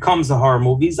when it comes to horror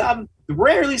movies, I'm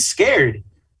rarely scared.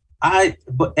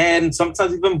 And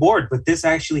sometimes even bored, but this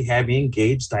actually had me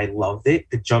engaged. I loved it.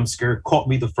 The jump scare caught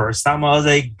me the first time. I was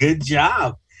like, good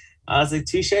job. I was like,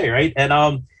 touche, right? And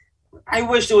I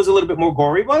wish it was a little bit more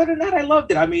gory, but other than that, I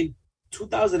loved it. I mean,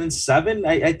 2007,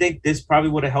 I think this probably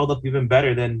would have held up even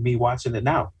better than me watching it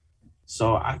now.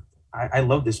 So I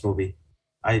love this movie.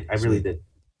 I really did.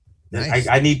 Nice.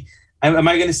 Am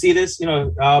I going to see this?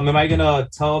 Am I going to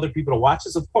tell other people to watch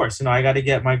this? Of course. I got to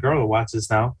get my girl to watch this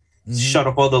now. Mhm. Shut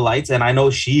off all the lights. And I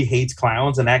know she hates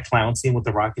clowns, and that clown scene with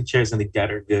the rocking chair is going to get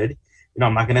her good.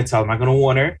 I'm not going to tell her. I'm not going to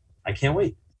warn her. I can't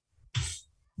wait.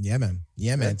 Yeah, man.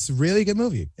 Yeah, man. It's a really good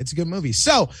movie. It's a good movie.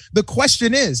 So the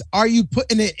question is, are you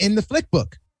putting it in the flick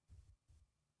book?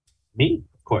 Me,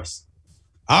 of course.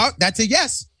 Oh, that's a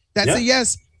yes. That's Yeah. a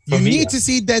yes. For You me, need yes. to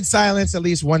see Dead Silence at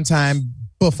least one time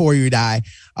before you die.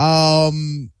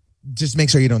 Just make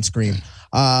sure you don't scream.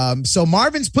 So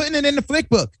Marvin's putting it in the flick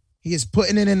book. He is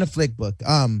putting it in the flick book.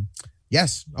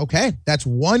 Yes. Okay. That's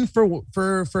one for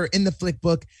in the flick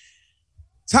book.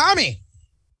 Tommy.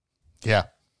 Yeah.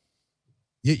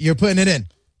 You're putting it in.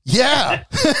 Yeah.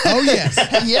 Oh yes.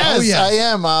 Yes, oh, yes. I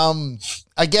am.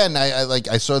 Again,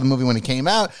 I saw the movie when it came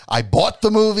out. I bought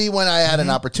the movie when I had an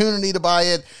opportunity to buy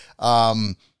it.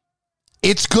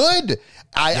 It's good.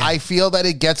 I feel that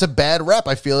it gets a bad rep.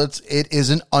 I feel it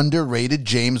is an underrated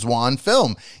James Wan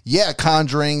film. Yeah,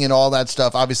 Conjuring and all that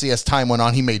stuff. Obviously, as time went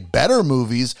on, he made better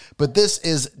movies, but this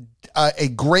is a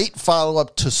great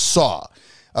follow-up to Saw.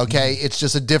 Okay, it's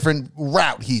just a different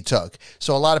route he took.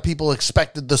 So a lot of people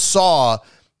expected the Saw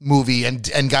movie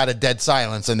and got a dead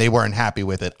silence, and they weren't happy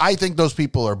with it. I think those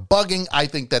people are bugging. I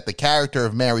think that the character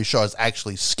of Mary Shaw is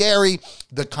actually scary.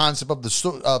 The concept of the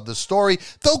story,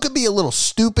 though could be a little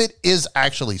stupid, is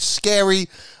actually scary.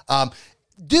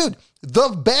 Dude, the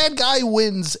bad guy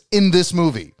wins in this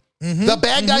movie. The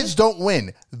bad guys don't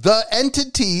win. The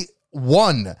entity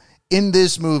won in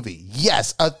this movie.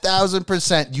 Yes,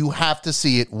 1,000%. You have to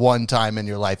see it one time in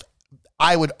your life.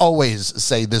 I would always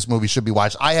say this movie should be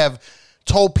watched. I have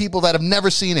told people that have never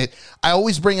seen it. I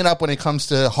always bring it up when it comes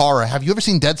to horror. Have you ever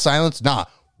seen Dead Silence? Nah.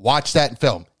 Watch that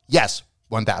film. Yes,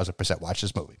 1,000% watch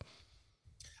this movie.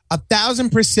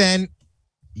 1,000%.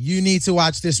 You need to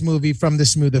watch this movie from The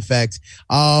Smooth Effect.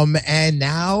 And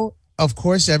now, of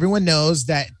course, everyone knows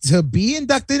that to be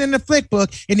inducted in the flick book,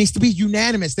 it needs to be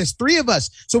unanimous. There's 3 of us.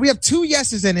 So we have 2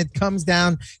 yeses, and it comes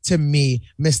down to me,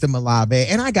 Mr. Malave.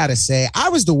 And I got to say, I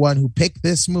was the one who picked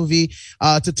this movie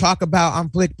to talk about on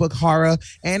Flick Book Horror.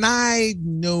 And I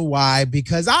know why,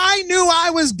 because I knew I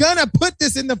was going to put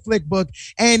this in the flick book.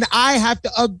 And I have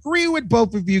to agree with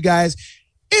both of you guys.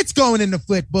 It's going in the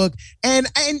flick book. And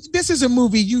this is a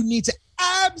movie you need to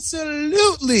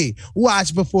absolutely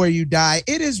watch before you die.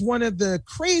 It is one of the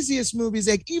craziest movies.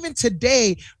 Like, even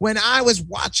today, when I was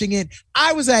watching it,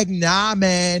 I was like, nah,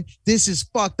 man, this is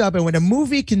fucked up. And when a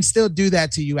movie can still do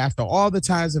that to you after all the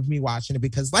times of me watching it,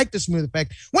 because like The Smooth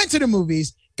Effect, went to the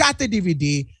movies, got the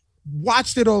DVD,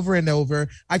 watched it over and over.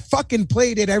 I fucking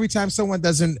played it every time someone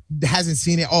hasn't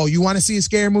seen it. Oh, you want to see a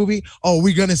scary movie? Oh,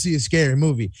 we're gonna see a scary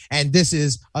movie. And this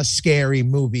is a scary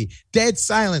movie. Dead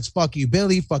Silence. Fuck you,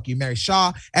 Billy. Fuck you, Mary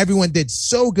Shaw. Everyone did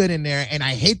so good in there. And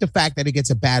I hate the fact that it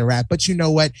gets a bad rap. But you know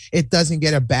what? It doesn't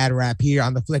get a bad rap here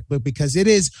on the Flick Book, because it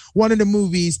is one of the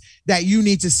movies that you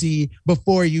need to see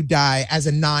before you die as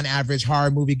a non-average horror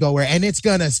movie goer. And it's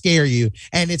gonna scare you,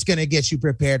 and it's gonna get you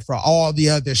prepared for all the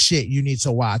other shit you need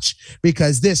to watch,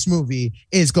 because this movie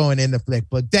is going in the flick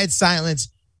book. Dead Silence.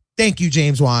 Thank you,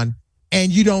 James Wan.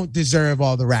 And you don't deserve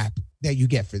all the rap that you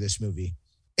get for this movie.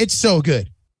 It's so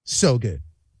good. So good.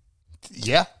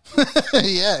 Yeah.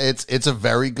 Yeah, it's a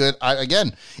very good,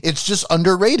 again, it's just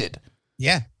underrated.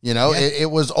 Yeah. You know, yeah.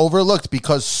 It was overlooked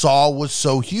because Saw was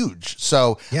so huge.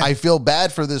 So yeah. I feel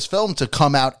bad for this film to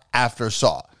come out after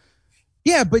Saw.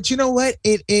 Yeah, but you know what?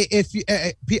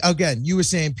 Again, you were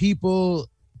saying people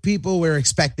were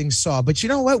expecting Saw, but you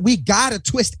know what? We got a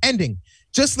twist ending,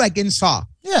 just like in Saw.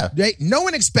 Yeah. Right? No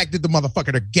one expected the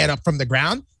motherfucker to get up from the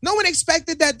ground. No one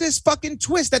expected that this fucking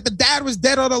twist, that the dad was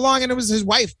dead all along and it was his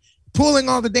wife pulling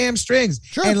all the damn strings.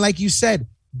 Sure. And like you said,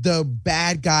 the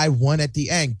bad guy won at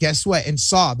the end. Guess what? In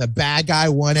Saw, the bad guy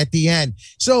won at the end.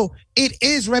 So it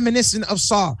is reminiscent of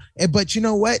Saw. But you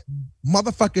know what?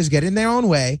 Motherfuckers get in their own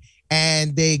way,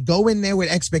 and they go in there with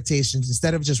expectations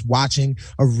instead of just watching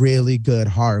a really good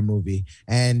horror movie.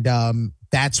 And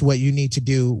that's what you need to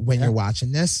do when you're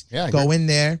watching this. Yeah, go in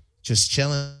there, just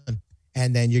chilling,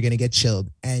 and then you're going to get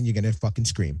chilled, and you're going to fucking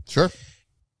scream. Sure.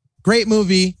 Great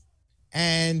movie,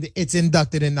 and it's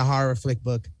inducted in the horror flick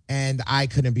book, and I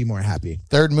couldn't be more happy.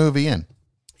 3rd movie in.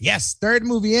 Yes, 3rd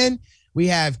movie in. We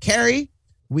have Carrie,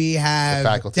 we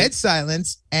have Dead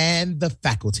Silence, and The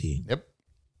Faculty. Yep.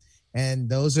 And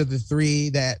those are the 3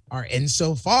 that are in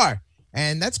so far.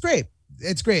 And that's great.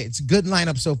 It's great. It's a good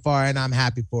lineup so far, and I'm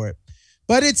happy for it.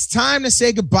 But it's time to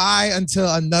say goodbye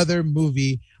until another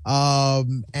movie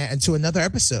and to another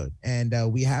episode. And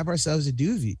we have ourselves a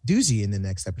doozy in the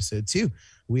next episode, too.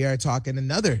 We are talking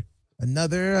another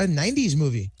 90s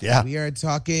movie. Yeah. We are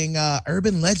talking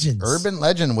Urban Legends. Urban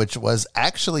Legend, which was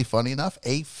actually, funny enough,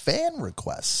 a fan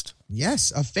request.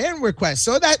 Yes, a fan request.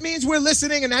 So that means we're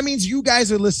listening, and that means you guys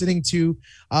are listening too.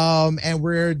 And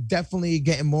we're definitely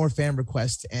getting more fan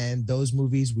requests, and those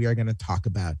movies we are going to talk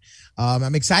about.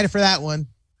 I'm excited for that one.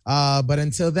 But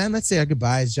until then, let's say our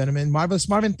goodbyes, gentlemen. Marvelous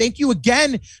Marvin, thank you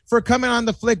again for coming on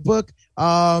the Flick Book.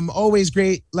 Always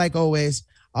great, like always.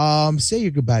 Say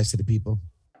your goodbyes to the people.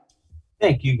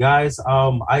 Thank you, guys.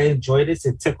 I enjoyed this.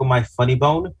 It tickled my funny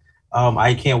bone.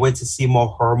 I can't wait to see more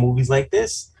horror movies like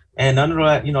this, and none of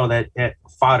that, that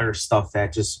fodder stuff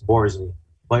that just bores me.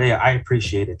 But yeah, I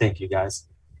appreciate it. Thank you, guys.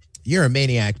 You're a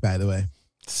maniac, by the way.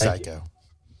 Psycho.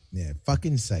 Yeah,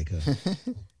 fucking psycho.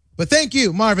 But thank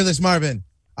you, Marvelous Marvin.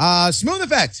 Smooth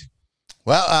Effect.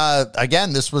 Well,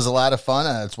 again, this was a lot of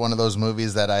fun. It's one of those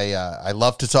movies that I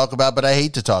love to talk about, but I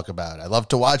hate to talk about. I love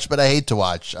to watch, but I hate to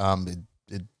watch.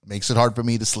 It makes it hard for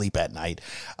me to sleep at night.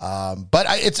 But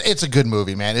it's a good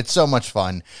movie, man. It's so much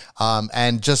fun.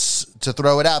 And just to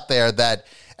throw it out there that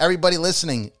everybody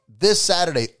listening, this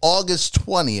Saturday, August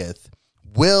 20th,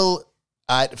 will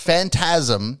at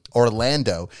Phantasm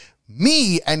Orlando,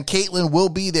 me and Caitlin will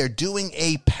be there doing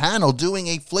a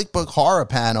Flickbook horror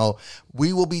panel.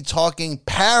 We will be talking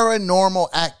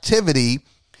Paranormal Activity.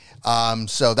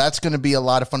 So that's going to be a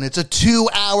lot of fun. It's a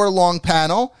 2-hour long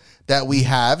panel that we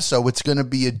have, so it's going to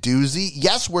be a doozy.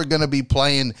 Yes, we're going to be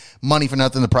playing Money for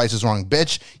Nothing, The Price is Wrong,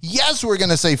 bitch. Yes, we're going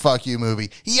to say fuck you movie.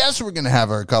 Yes, we're going to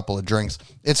have a couple of drinks.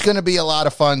 It's going to be a lot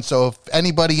of fun, so if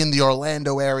anybody in the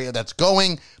Orlando area that's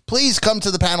going, please come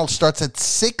to the panel. It starts at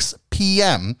 6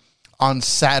 p.m. on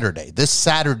Saturday. This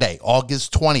Saturday,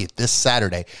 August 20th, this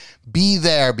Saturday. Be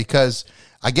there because,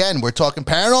 again, we're talking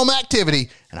Paranormal Activity,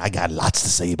 and I got lots to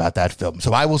say about that film.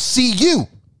 So I will see you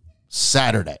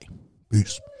Saturday.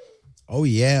 Peace. Oh,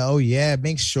 yeah. Oh, yeah.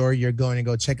 Make sure you're going to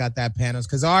go check out that panels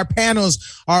because our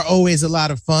panels are always a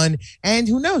lot of fun. And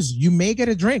who knows? You may get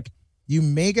a drink. You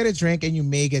may get a drink and you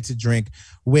may get to drink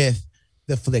with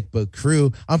the Flickbook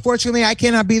crew. Unfortunately, I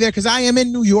cannot be there because I am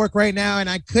in New York right now and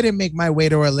I couldn't make my way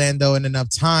to Orlando in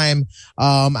enough time.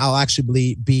 I'll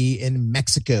actually be in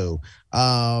Mexico.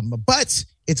 But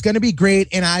it's going to be great,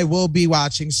 and I will be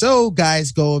watching. So,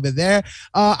 guys, go over there.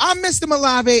 I'm Mr.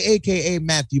 Malave, a.k.a.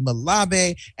 Matthew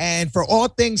Malave. And for all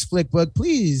things Flickbook,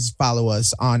 please follow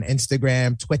us on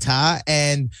Instagram, Twitter,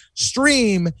 and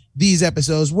stream these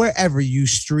episodes wherever you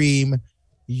stream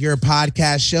your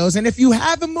podcast shows. And if you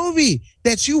have a movie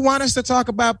that you want us to talk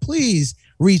about, please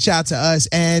reach out to us,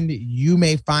 and you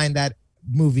may find that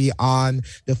movie on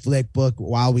the Flickbook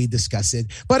while we discuss it.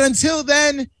 But until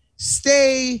then,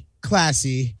 stay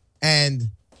classy and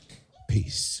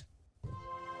peace.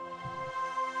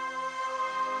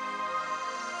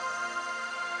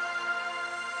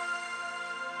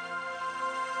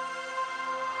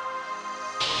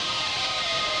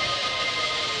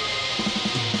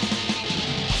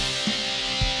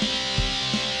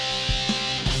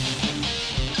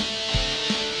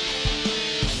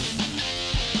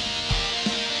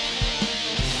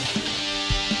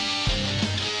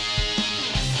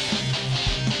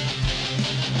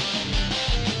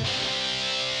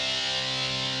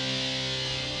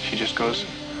 She just goes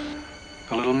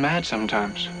a little mad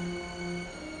sometimes.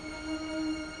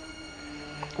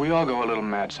 We all go a little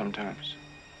mad sometimes.